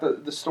fuck about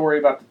the story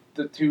about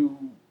the two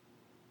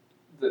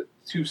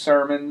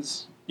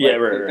sermons. Yeah,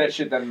 right. That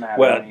shit doesn't matter.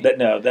 Well,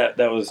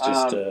 that was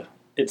just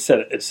it set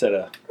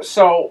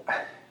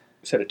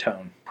a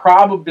tone.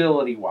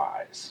 Probability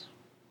wise,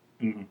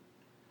 mm-hmm.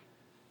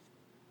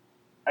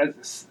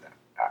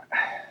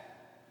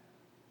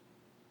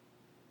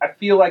 I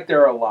feel like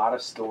there are a lot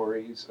of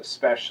stories,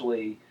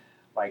 especially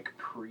like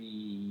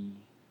pre-60s,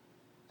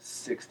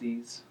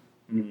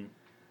 mm-hmm.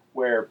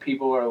 where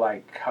people are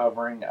like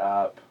covering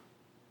up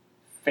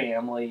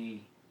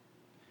family.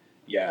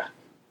 Yeah.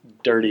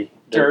 Dirty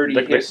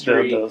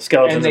history, the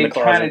skeletons in the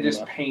closet, and they kind of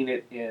just paint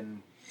it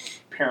in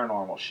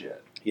paranormal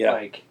shit. Yeah,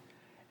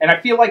 and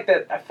I feel like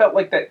that. I felt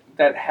like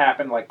that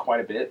happened like quite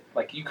a bit.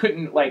 Like, you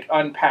couldn't like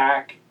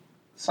unpack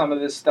some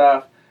of this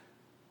stuff,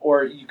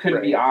 or you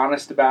couldn't be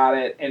honest about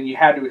it, and you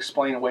had to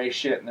explain away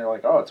shit. And they're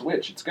like, "Oh, it's a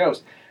witch, it's a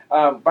ghost."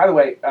 By the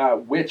way,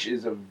 witch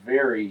is a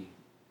very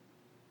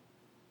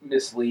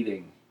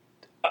misleading.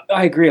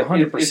 I agree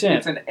 100%.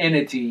 It's an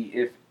entity,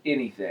 if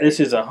anything. This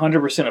is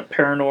 100% a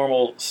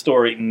paranormal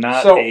story,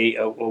 not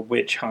a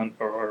witch hunt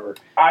or.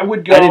 I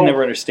didn't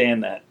ever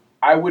understand that.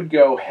 I would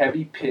go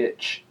heavy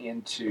pitch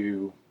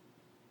into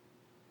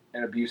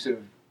an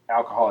abusive,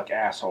 alcoholic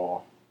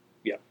asshole.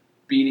 Yeah.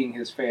 Beating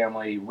his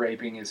family,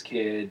 raping his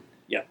kid.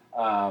 Yeah.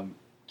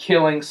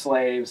 killing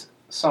slaves,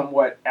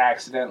 somewhat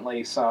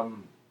accidentally,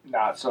 some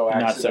not so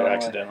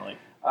accidentally.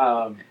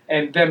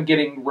 And them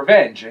getting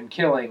revenge and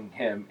killing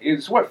him. It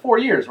was, 4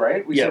 years,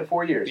 right? We said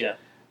 4 years. Yeah.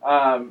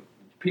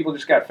 People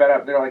just got fed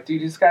up. They're like,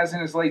 dude, this guy's in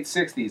his late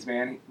 60s,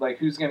 man. Like,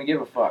 who's going to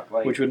give a fuck?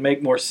 Like, which would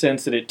make more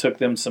sense that it took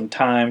them some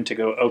time to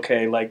go,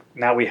 okay, like,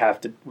 now we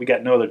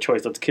got no other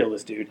choice. Let's kill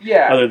this dude.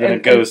 Yeah. Other than a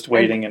ghost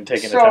waiting and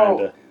taking the time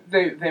to...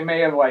 They may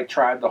have, like,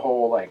 tried the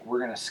whole, like, we're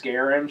going to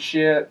scare him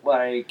shit.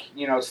 Like,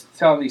 you know,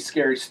 telling these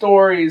scary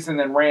stories and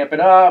then ramp it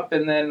up.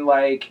 And then,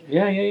 like...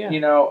 Yeah. You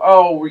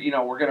know,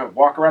 we're going to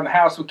walk around the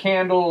house with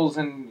candles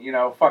and, you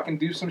know, fucking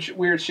do some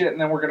weird shit.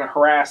 And then we're going to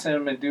harass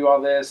him and do all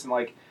this. And,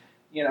 like,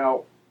 you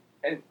know...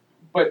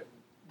 But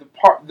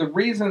the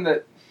reason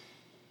that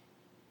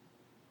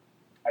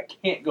I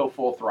can't go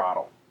full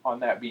throttle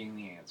on that being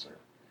the answer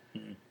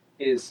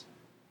is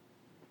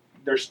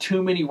there's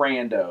too many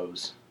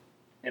randos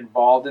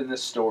involved in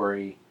this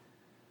story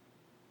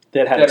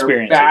that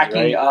are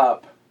backing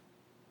up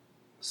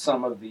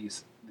some of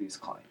these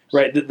claims.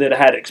 Right, that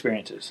had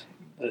experiences.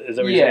 Is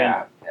that what you're saying?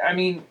 Yeah, I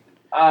mean...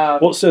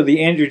 well, so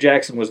the Andrew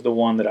Jackson was the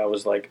one that I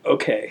was like,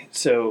 okay,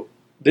 so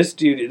this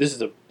dude, this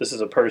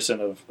is a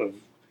person of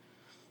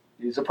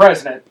he's a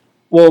president.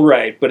 Well,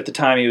 right, but at the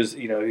time he was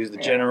the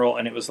general,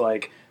 and it was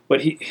like,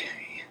 but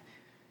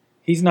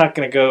he's not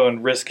going to go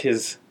and risk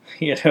his,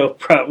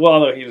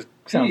 although he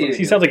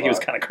sounds like he was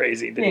kind of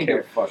crazy. He didn't give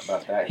a fuck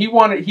about that.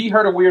 He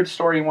heard a weird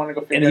story. He wanted to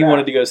go figure it out. And he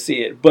wanted to go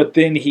see it. But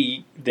then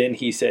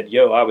he said,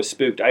 "Yo, I was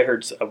spooked. I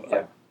heard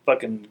a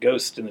fucking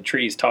ghost in the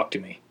trees talk to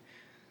me."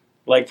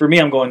 Like, for me,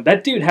 I'm going,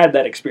 that dude had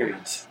that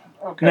experience.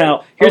 Okay.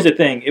 Now, here's the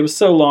thing. It was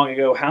so long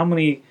ago. How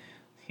many,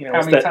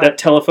 that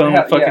telephone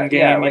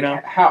game,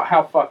 like,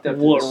 How fucked up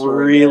what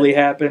really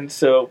happened?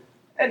 So...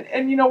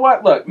 And you know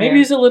what? Look, man, maybe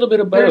it's a little bit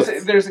of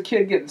both. There's a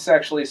kid getting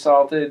sexually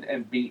assaulted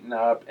and beaten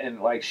up,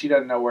 and, like, she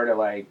doesn't know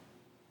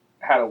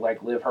how to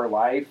live her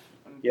life.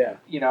 Yeah.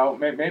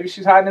 Maybe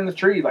she's hiding in the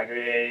tree, like,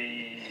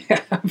 hey,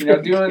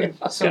 doing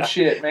some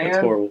shit, man.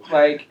 That's horrible.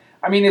 Like,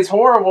 I mean, it's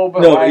horrible,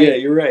 but yeah,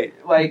 you're right.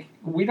 Like,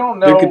 we don't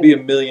know. There could be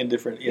a million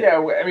different. Yeah,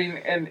 I mean,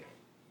 and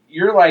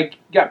you're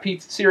got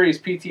serious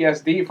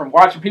PTSD from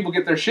watching people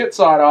get their shit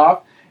sawed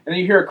off. And then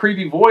you hear a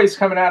creepy voice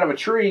coming out of a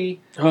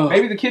tree. Oh.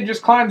 Maybe the kid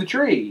just climbed the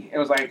tree. It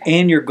was like...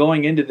 And you're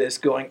going into this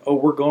going, oh,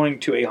 we're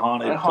going to a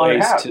haunted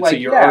place. So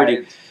you're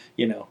already,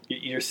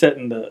 you're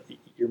setting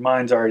your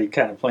mind's already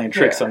kind of playing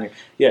tricks on you.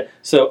 Yeah.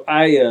 So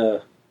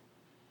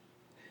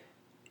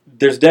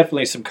there's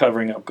definitely some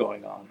covering up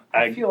going on.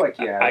 I feel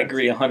like, I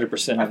agree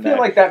 100% on that. I feel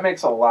like that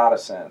makes a lot of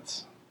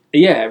sense.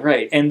 Yeah,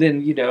 right. And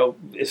then,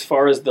 as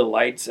far as the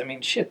lights, I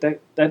mean, shit,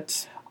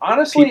 that's...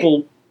 Honestly...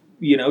 People,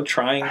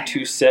 trying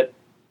to set...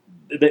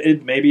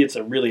 maybe it's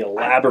a really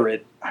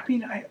elaborate... I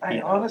mean, I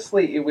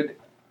honestly,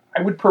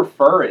 I would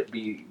prefer it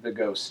be the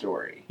ghost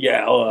story.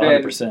 Yeah,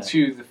 100%.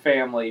 To the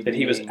family that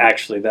he was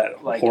actually that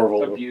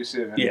horrible.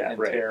 Abusive and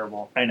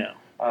terrible. I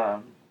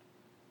know.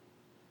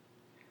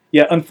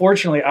 Yeah,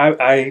 unfortunately,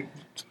 I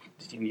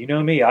you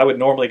know me, I would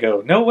normally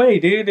go, no way,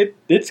 dude,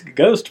 it's a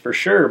ghost for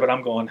sure, but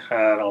I'm going,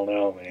 I don't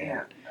know, man.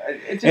 Yeah.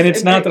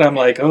 It's not that I'm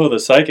like, oh, the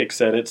psychic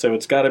said it, so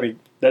it's got to be.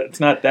 It's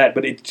not that,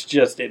 but it's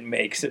just it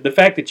makes it. The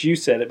fact that you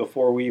said it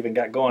before we even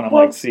got going, I'm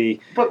like, see.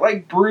 But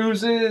like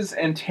bruises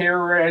and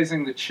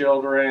terrorizing the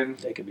children,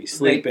 they could be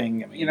sleeping.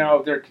 They could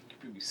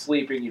be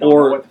sleeping. You don't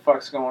know what the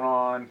fuck's going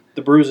on.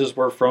 The bruises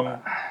were from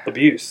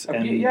abuse,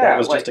 and that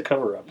was just a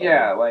cover up.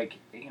 Yeah,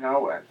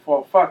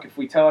 well, fuck. If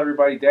we tell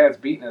everybody Dad's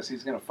beating us,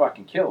 he's gonna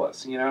fucking kill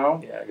us. Yeah,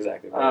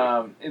 exactly.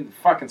 Right. And the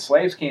fucking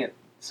slaves can't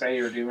say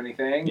or do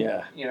anything.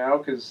 Yeah,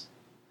 because.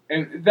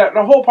 And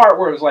the whole part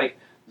where it was like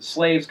the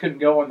slaves couldn't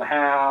go in the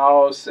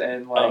house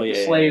and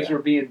the slaves were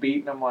being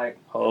beaten. I'm like,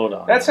 hold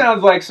on, that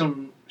sounds like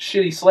some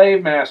shitty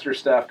slave master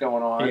stuff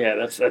going on. Yeah,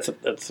 that's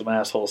some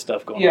asshole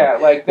stuff going on. Yeah,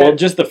 like that, well,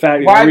 just the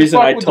fact. The reason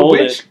I told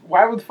it.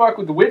 Why would the fuck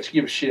would the witch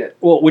give a shit?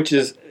 Well, which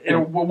is.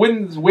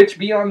 Wouldn't the witch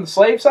be on the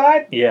slave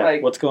side? Yeah,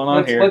 what's going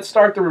on here? Let's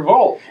start the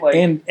revolt.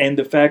 And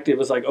the fact it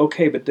was like,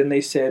 okay, but then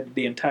they said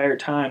the entire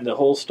time, the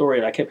whole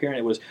story, I kept hearing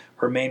it was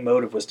her main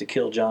motive was to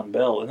kill John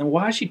Bell. And then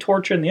why is she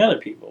torturing the other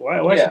people?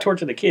 Why is she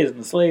torturing the kids and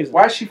the slaves?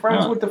 Why is she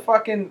friends with the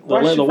fucking...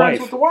 Why is she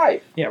friends with the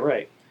wife? Yeah,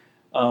 right.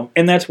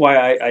 And that's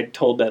why I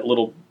told that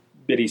little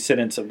bitty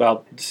sentence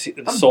about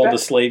sold the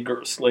slave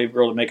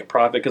girl to make a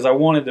profit, because I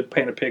wanted to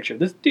paint a picture.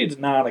 This dude's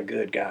not a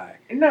good guy.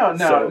 No,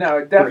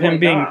 definitely for him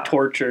being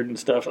tortured and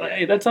stuff,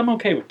 hey, I'm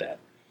okay with that.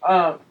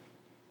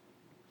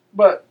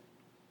 But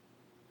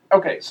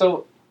okay,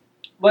 so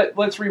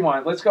let's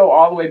rewind. Let's go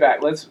all the way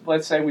back.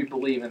 Let's say we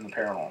believe in the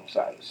paranormal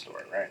side of the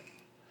story, right?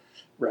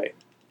 Right.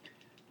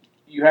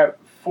 You have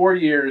 4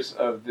 years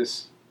of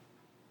this.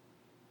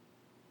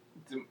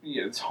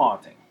 It's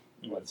haunting.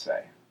 Let's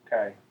say,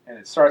 okay. And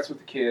it starts with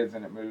the kids,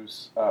 and it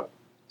moves up.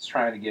 It's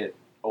trying to get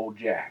old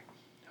Jack.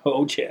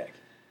 Old Jack.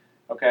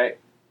 Okay.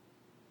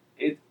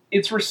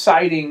 It's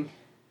reciting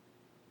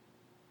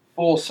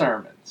full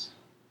sermons,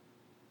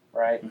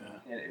 right?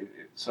 Yeah.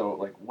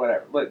 So,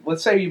 whatever.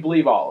 Let's say you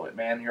believe all of it,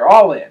 man. You're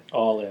all in.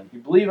 All in. You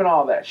believe in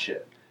all that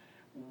shit.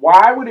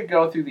 why would it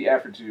go through the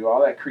effort to do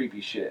all that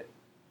creepy shit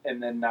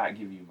and then not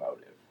give you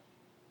motive?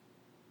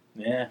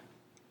 Yeah.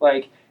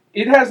 Like,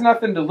 it has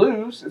nothing to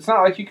lose. It's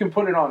not like you can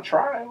put it on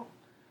trial.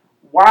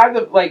 Why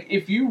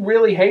if you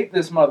really hate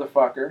this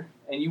motherfucker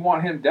and you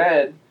want him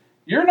dead,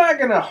 you're not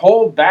going to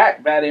hold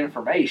back that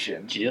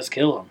information. Just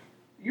kill him.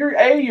 You're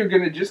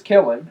going to just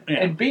kill him.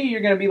 Yeah. And B,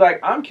 you're going to be like,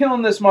 I'm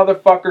killing this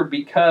motherfucker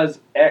because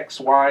X,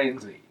 Y,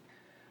 and Z.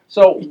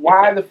 So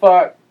why the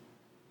fuck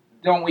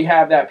don't we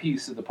have that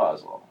piece of the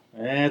puzzle?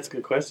 Yeah, that's a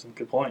good question.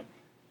 Good point.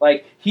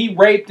 Like, he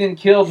raped and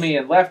killed me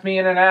and left me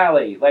in an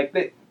alley.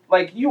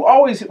 Like you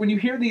always, when you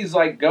hear these,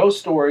 like, ghost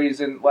stories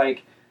and,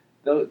 like,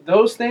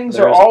 those things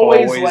There's are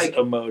always like,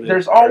 a motive.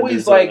 There's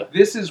always like,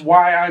 this is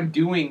why I'm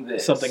doing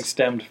this. Something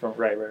stemmed from,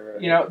 right.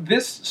 You know,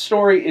 this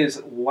story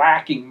is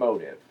lacking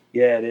motive.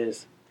 Yeah, it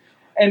is.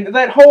 And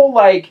that whole,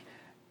 like,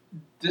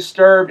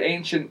 disturbed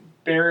ancient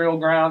burial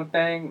ground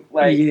thing,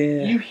 like,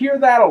 you hear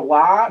that a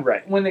lot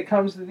when it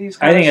comes to these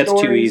kind of stories. I think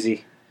that's too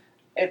easy.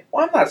 And,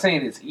 well, I'm not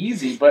saying it's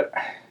easy, but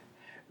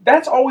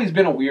that's always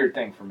been a weird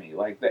thing for me,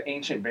 like the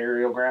ancient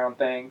burial ground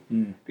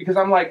thing. Because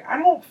I'm like, I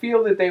don't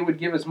feel that they would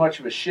give as much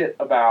of a shit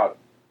about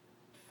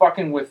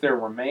fucking with their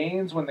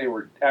remains when they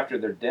were after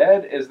they're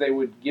dead as they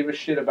would give a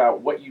shit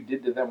about what you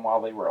did to them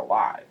while they were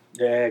alive.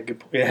 Yeah,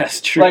 good point. Yeah,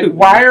 that's true. Like,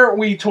 why aren't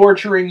we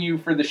torturing you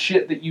for the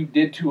shit that you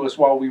did to us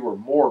while we were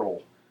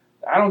mortal?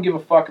 I don't give a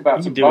fuck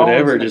about some bones. You can do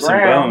whatever, just some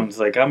bones.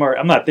 Like, I'm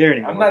not there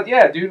anymore. I'm not.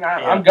 Yeah, dude.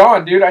 I'm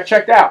gone, dude. I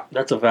checked out.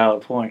 That's a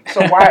valid point.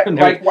 So why?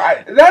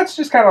 Why? That's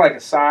just kind of like a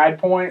side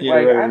point. Yeah,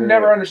 like, I've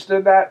never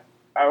understood that.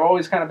 I've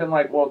always kind of been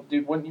like, well,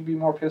 dude, wouldn't you be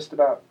more pissed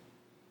about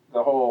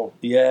the whole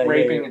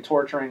raping and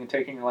torturing and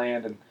taking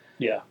land and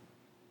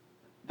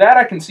that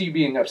I can see you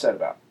being upset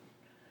about.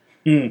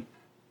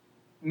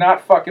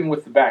 Not fucking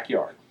with the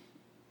backyard.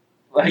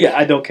 Like,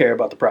 I don't care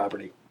about the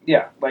property.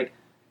 Yeah, like,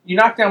 you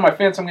knock down my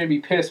fence, I'm going to be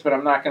pissed, but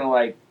I'm not going to,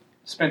 like,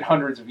 spend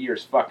hundreds of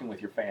years fucking with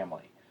your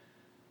family.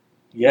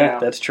 Yeah, you know?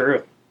 That's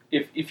true.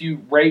 If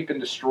you rape and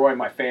destroy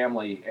my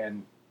family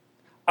and...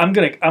 I'm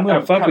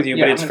gonna fuck with you,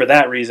 but it's for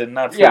that reason,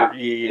 not for...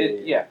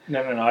 Yeah.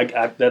 No,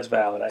 that's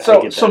valid. I get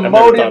that. So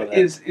motive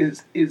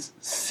is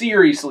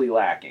seriously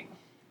lacking,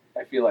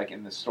 I feel like,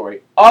 in this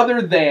story.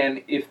 Other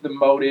than if the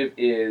motive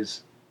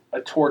is a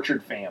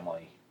tortured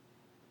family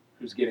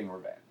who's getting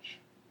revenge.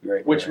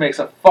 Which makes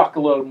a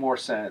fuckload more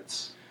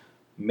sense.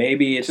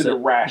 Maybe it's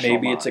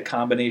a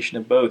combination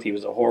of both. He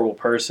was a horrible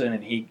person,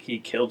 and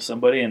he killed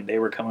somebody, and they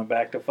were coming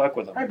back to fuck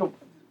with him. Right, but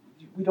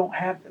we don't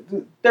have...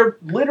 They're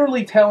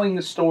literally telling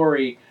the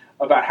story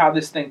about how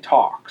this thing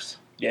talks.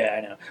 Yeah,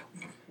 I know.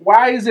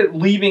 Why is it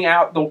leaving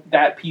out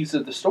that piece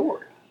of the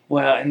story?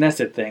 Well, and that's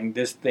the thing.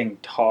 This thing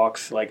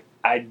talks. Like,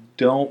 I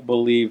don't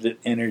believe that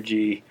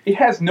energy... It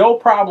has no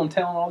problem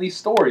telling all these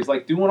stories,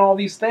 like doing all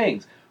these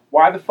things.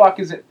 Why the fuck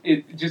is it?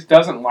 It just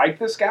doesn't like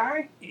this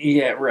guy.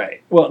 Yeah,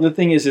 right. Well, the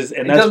thing is,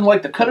 and it doesn't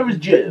like the cut of his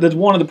jib. That's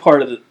one of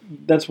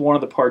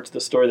the parts of the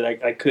story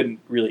that I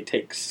couldn't really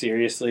take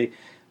seriously.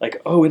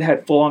 Like, oh, it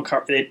had full on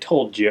it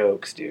told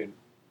jokes, dude.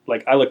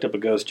 Like, I looked up a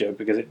ghost joke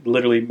because it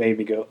literally made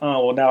me go,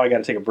 oh, well, now I got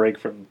to take a break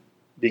from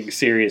being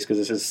serious because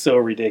this is so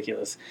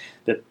ridiculous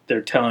that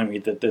they're telling me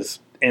that this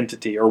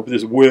entity or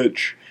this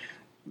witch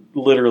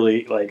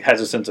literally, like,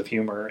 has a sense of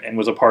humor and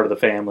was a part of the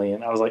family.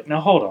 And I was like, no,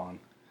 hold on.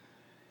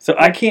 So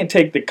I can't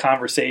take the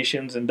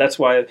conversations, and that's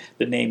why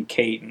the name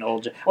Kate and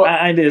old. Well,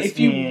 if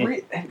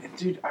you,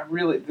 dude, I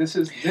really this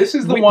is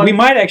the one. We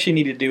might actually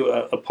need to do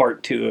a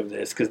part 2 of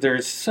this because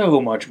there's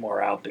so much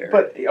more out there.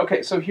 But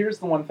okay, so here's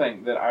the one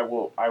thing that I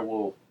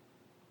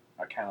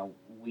kind of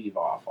leave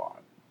off on.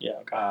 Yeah.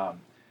 Okay.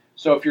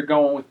 So if you're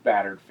going with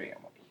battered family,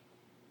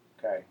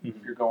 okay, if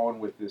you're going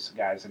with this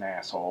guy's an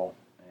asshole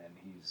and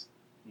he's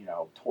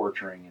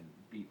torturing and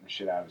beating the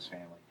shit out of his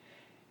family,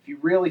 if you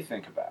really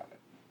think about it.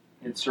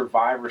 In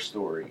survivor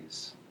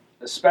stories,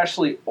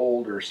 especially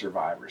older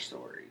survivor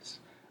stories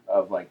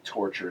of, like,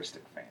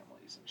 torturistic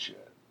families and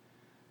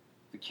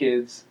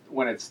shit.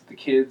 When it's the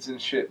kids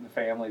and shit in the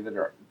family that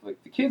are,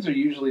 like, the kids are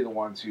usually the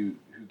ones who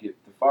get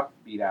the fuck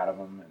beat out of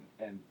them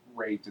and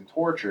raped and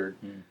tortured.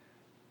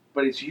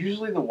 But it's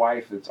usually the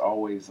wife that's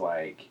always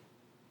like,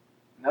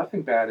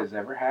 nothing bad is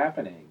ever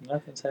happening.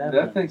 Nothing's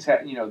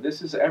happening.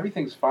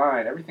 Everything's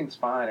fine.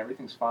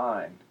 Everything's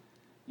fine.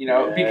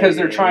 Because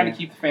they're trying to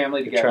keep the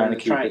family together.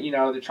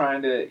 They're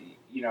trying to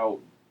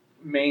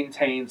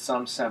maintain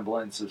some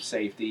semblance of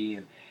safety,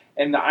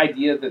 and the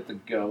idea that the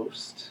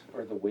ghost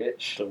or the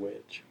witch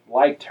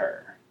liked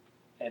her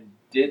and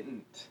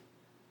didn't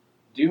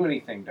do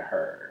anything to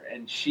her,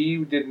 and she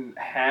didn't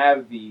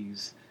have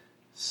these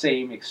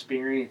same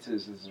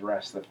experiences as the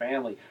rest of the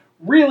family,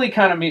 really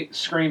kind of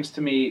screams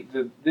to me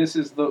that this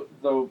is the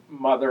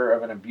mother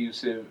of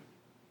abused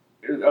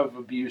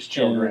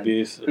children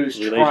who's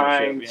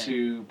trying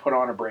to put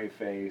on a brave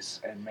face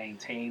and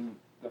maintain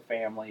the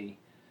family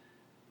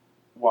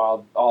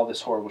while all this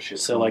horrible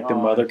shit's going on. So, like, the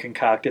mother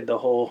concocted the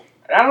whole...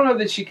 I don't know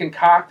that she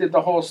concocted the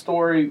whole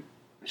story.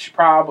 She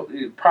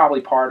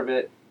probably part of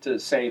it to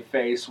save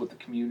face with the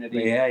community.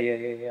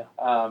 Yeah.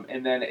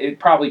 And then it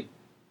probably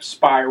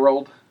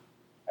spiraled.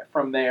 I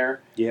from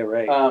there. Yeah,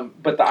 right.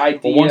 But the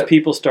idea... Well, once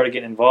people started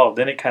getting involved,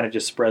 then it kind of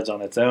just spreads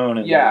on its own.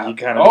 And yeah. you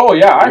kind of... Oh,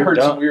 yeah, I heard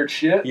some weird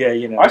shit. Yeah,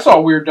 you know. I saw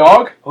a weird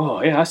dog.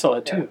 Oh, yeah, I saw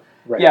that too. Yeah.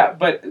 Right. Yeah,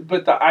 but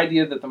the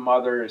idea that the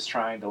mother is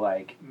trying to,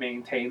 like,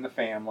 maintain the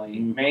family,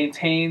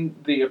 maintain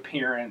the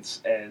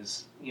appearance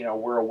as, you know,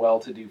 we're a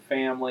well-to-do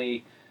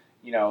family,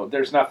 you know,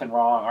 there's nothing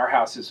wrong, our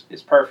house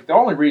is perfect. The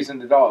only reason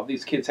that all of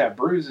these kids have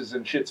bruises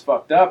and shit's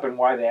fucked up and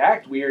why they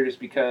act weird is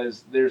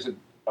because there's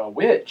a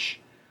witch.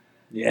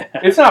 Yeah.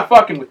 It's not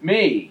fucking with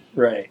me.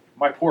 Right.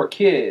 My poor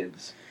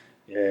kids.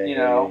 Yeah, you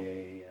know?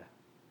 Yeah.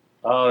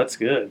 Oh, that's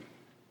good.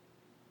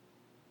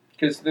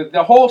 Because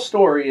the whole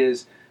story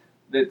is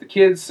that the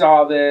kids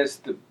saw this,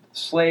 the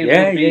slaves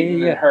were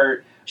beaten and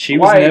hurt. She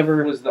was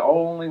never... was the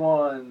only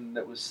one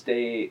that was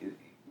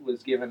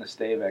given a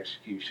stay of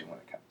execution when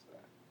it comes to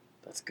that.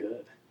 That's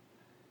good.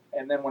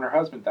 And then when her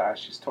husband dies,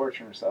 she's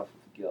torturing herself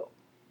with guilt.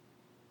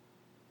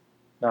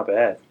 Not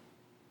bad.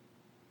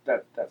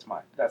 That's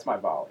my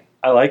volley.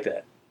 I like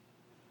that.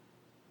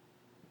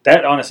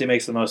 That honestly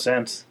makes the most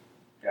sense.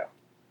 Yeah.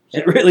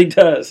 It really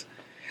does.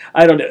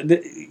 I don't know.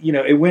 You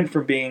know, it went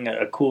from being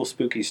a cool,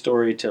 spooky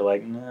story to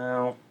like,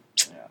 no,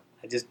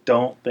 I just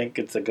don't think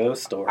it's a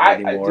ghost story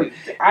anymore.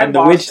 And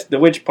the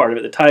witch part of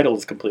it, the title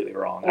is completely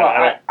wrong.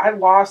 Well, I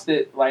lost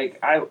it. Like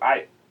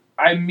I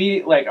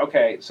immediately, like,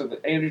 okay, so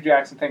the Andrew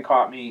Jackson thing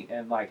caught me,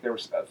 and like there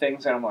was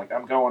things, and I'm like,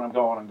 I'm going,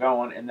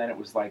 and then it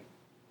was like,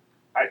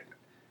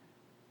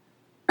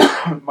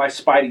 my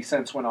spidey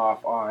sense went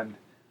off on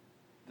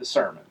the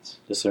sermons.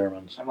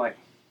 I'm like,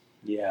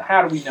 yeah,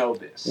 how do we know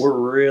this? We're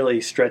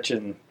really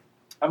stretching.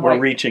 We're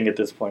reaching at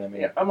this point. I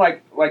mean, yeah, I'm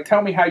like,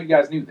 tell me how you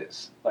guys knew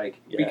this, like,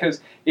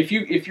 because if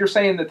you're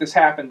saying that this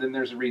happened, then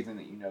there's a reason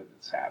that you know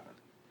that this happened.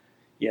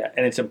 Yeah,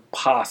 and it's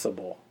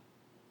impossible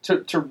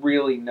to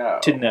really know.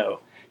 To know,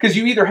 because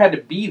you either had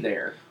to be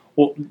there.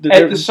 Well,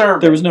 at the sermon,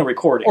 there was no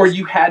recording, or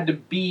you had to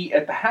be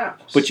at the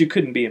house. But you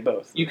couldn't be at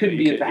both. You couldn't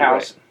be at the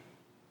house,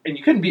 and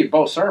you couldn't be at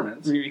both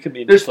sermons. You could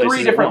be. There's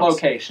 3 different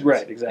locations,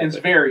 right? Exactly. And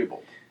it's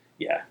variable.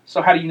 Yeah.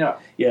 So how do you know?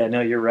 Yeah,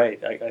 no, you're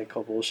right. I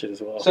call bullshit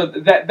as well. So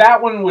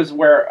that one was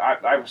where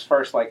I was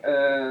first like,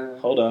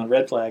 hold on,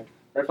 red flag.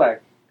 Red flag.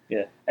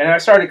 Yeah. And I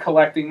started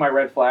collecting my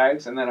red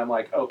flags, and then I'm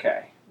like,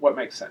 okay, what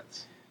makes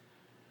sense?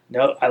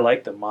 No, I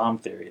like the mom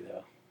theory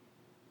though.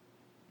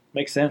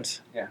 Makes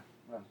sense. Yeah.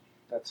 Well,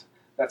 that's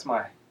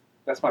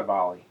my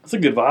volley. It's a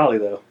good volley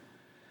though.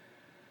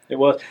 It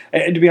was,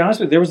 and to be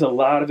honest with you, there was a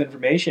lot of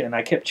information, and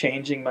I kept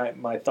changing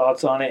my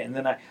thoughts on it, and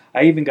then I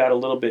even got a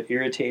little bit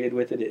irritated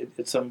with it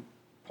at some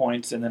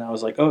points, and then I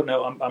was like, oh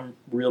no, I'm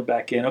reeled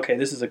back in. Okay,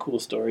 this is a cool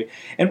story,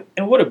 and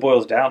what it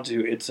boils down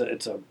to, it's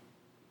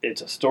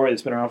a story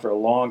that's been around for a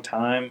long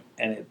time,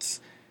 and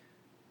it's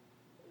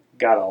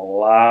got a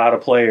lot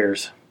of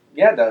players.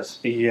 Yeah, it does.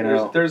 You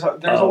know, there's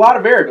a lot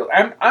of variables.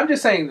 I'm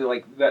just saying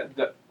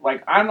that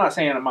like I'm not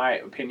saying my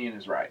opinion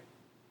is right,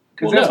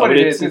 because that's what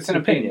it is. It's an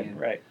opinion,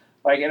 right?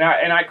 Like, and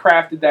I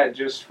crafted that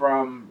just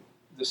from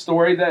the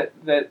story that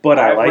but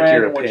I like read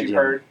your and what opinion. you've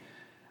heard.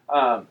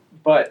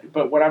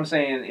 But what I'm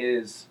saying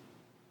is,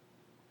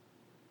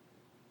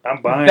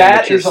 I'm buying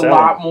that is a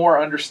lot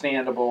more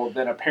understandable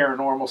than a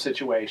paranormal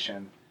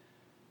situation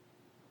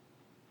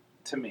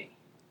to me.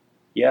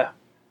 Yeah.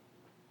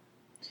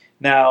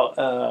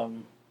 Now,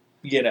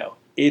 you know,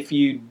 if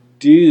you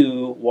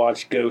do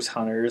watch Ghost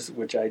Hunters,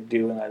 which I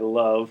do and I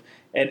love,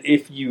 and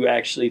if you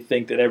actually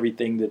think that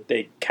everything that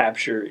they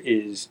capture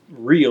is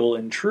real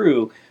and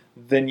true,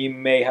 then you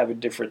may have a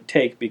different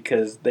take,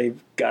 because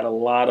they've got a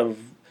lot of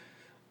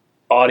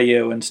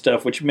audio and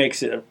stuff, which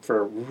makes it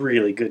for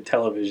really good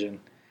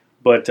television.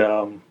 But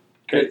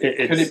could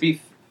it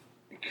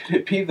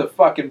be the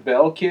fucking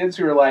Bell kids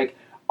who are like,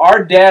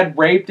 our dad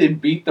raped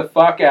and beat the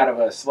fuck out of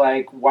us?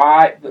 Like,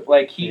 why?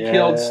 Like, he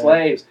killed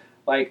slaves.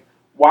 Like,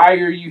 why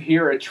are you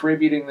here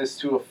attributing this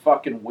to a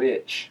fucking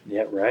witch?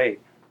 Yeah, right.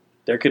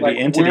 There could be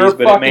entities, we're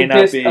but it may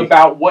not be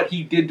about what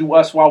he did to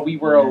us while we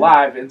were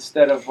alive,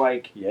 instead of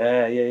like.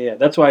 Yeah.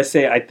 That's why I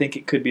say I think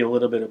it could be a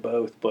little bit of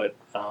both. But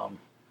all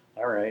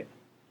right.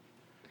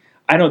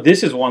 I know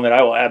this is one that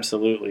I will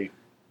absolutely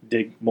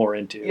dig more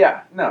into.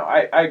 Yeah, no,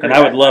 I agree. And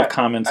I would love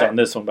comments on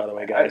this one, by the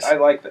way, guys. I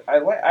like that.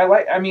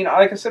 I mean,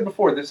 like I said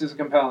before, this is a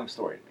compelling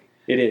story to me.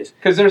 It is,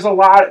 because there's a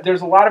lot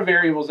of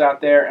variables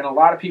out there, and a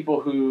lot of people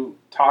who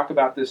talk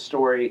about this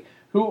story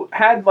who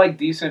had like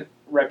decent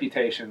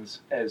reputations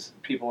as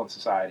people in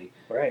society,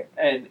 right?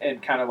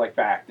 And kind of like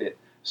backed it.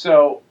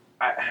 So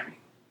I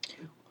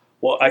mean,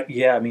 well,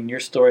 I mean, your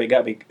story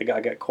got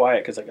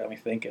quiet because it got me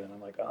thinking, and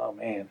I'm like, oh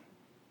man,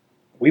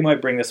 we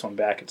might bring this one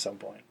back at some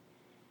point.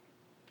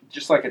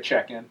 Just like a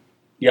check-in.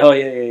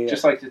 Yeah.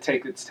 Just like to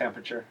take its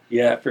temperature.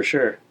 Yeah, for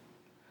sure.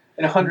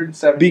 In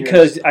 107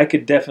 because years. I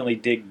could definitely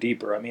dig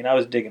deeper. I mean, I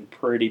was digging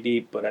pretty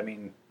deep, but I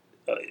mean,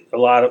 a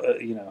lot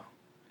of you know.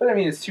 But I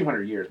mean, it's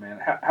 200 years, man.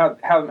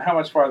 How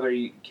much farther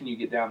can you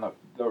get down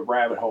the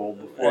rabbit hole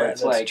before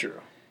it's that's like, true.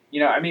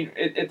 You know, I mean,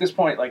 at this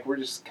point, like, we're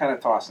just kind of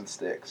tossing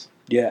sticks.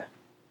 Yeah.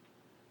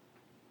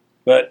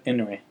 But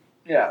anyway,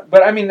 Yeah,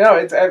 but I mean, no,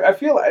 it's. I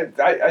feel. I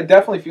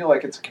definitely feel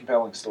like it's a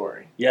compelling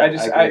story. Yeah, I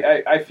just.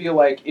 I feel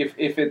like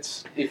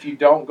if you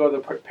don't go the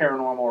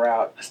paranormal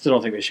route, I still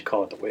don't think they should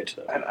call it the witch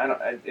though. I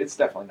don't. It's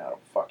definitely not a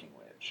fucking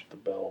witch. The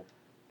Bell.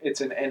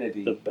 It's an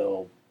entity. The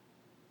Bell.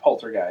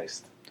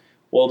 Poltergeist.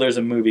 Well, there's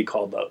a movie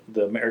called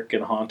the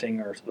American Haunting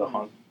or the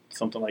Haunt,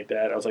 something like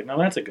that. I was like, no,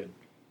 that's a good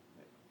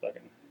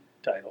fucking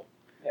title.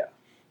 Yeah.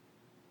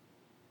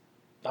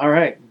 All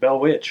right, Bell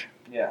Witch.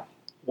 Yeah.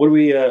 What do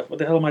we? What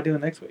the hell am I doing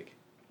next week?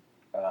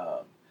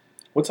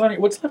 What's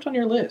left on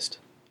your list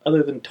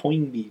other than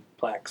Toynbee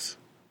plaques?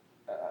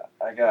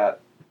 I've got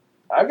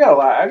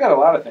a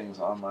lot of things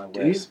on my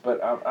list,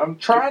 but I'm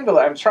trying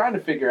to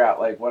figure out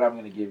like what I'm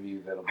going to give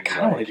you that'll be. I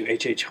kind of want to do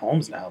H.H.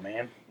 Holmes now,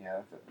 man.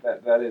 Yeah,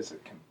 that is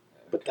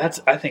But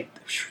I think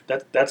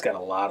that's got a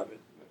lot of it.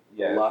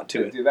 Yeah, a lot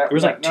to it. Dude, there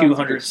was like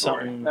 200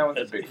 something. That one's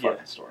a big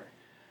fucking story.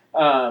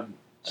 I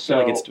feel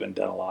like it's been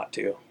done a lot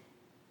too.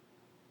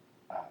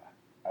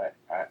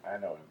 I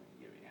know what I'm going to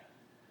give you.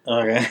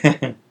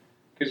 Okay.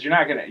 Because you're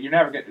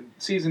never gonna.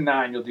 Season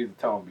 9, you'll do the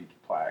Toynbee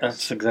plaques.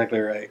 That's exactly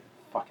right.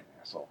 Fucking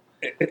asshole.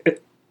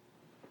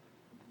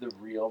 The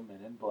Real Men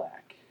in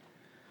Black.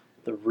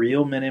 The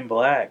Real Men in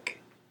Black.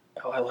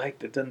 Oh, I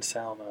liked it. Doesn't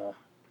sound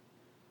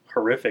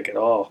horrific at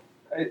all.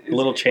 A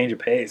little change of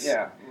pace.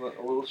 Yeah, a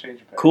little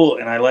change of pace. Cool,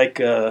 and I like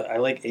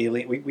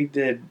Alien. We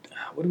did.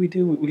 What did we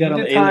do? We got on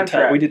the Alien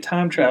time. We did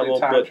time travel.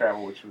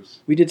 Which was.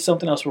 We did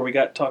something else where we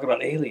got to talk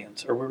about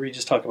aliens, or were we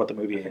just talking about the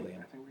movie Alien?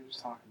 I think we were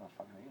just talking about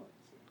fucking aliens.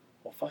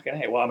 Well, fucking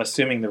hey. Well, I'm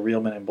assuming the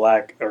Real Men in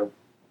Black are.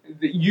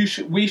 We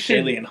should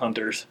alien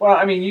hunters. Well,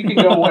 I mean, you can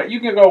go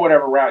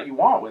whatever route you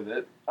want with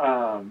it.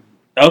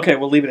 Okay,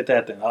 we'll leave it at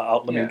that then.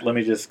 Let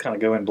me just kind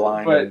of go in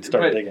blind and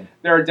start digging.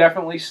 There are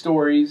definitely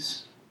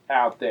stories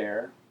out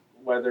there,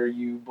 whether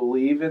you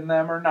believe in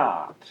them or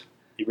not.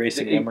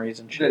 Erasing memories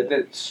and shit.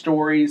 That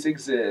stories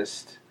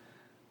exist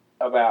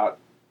about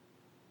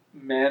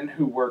men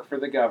who work for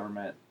the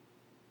government,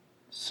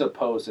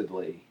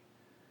 supposedly,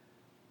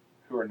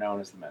 who are known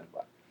as the Men in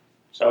Black.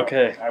 So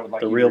okay, I would like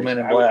the Real Men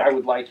in Black. I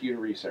would like you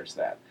to research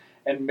that,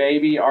 and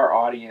maybe our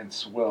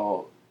audience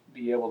will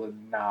be able to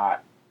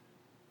not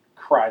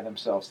cry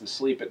themselves to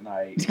sleep at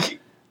night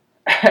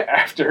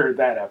after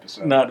that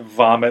episode. Not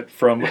vomit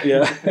from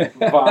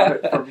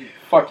vomit from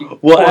fucking.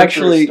 Well,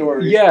 actually,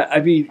 stories. yeah. I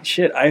mean,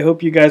 shit. I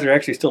hope you guys are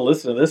actually still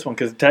listening to this one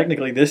because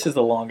technically this is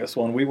the longest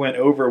one. We went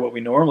over what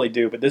we normally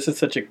do, but this is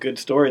such a good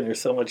story and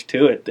there's so much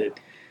to it that.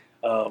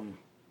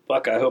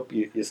 Fuck, I hope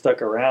you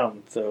stuck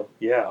around. So,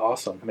 yeah,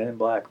 awesome. Men in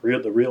Black.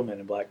 The real Men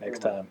in Black next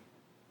time.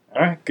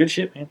 All right, good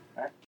shit, man.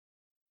 All right.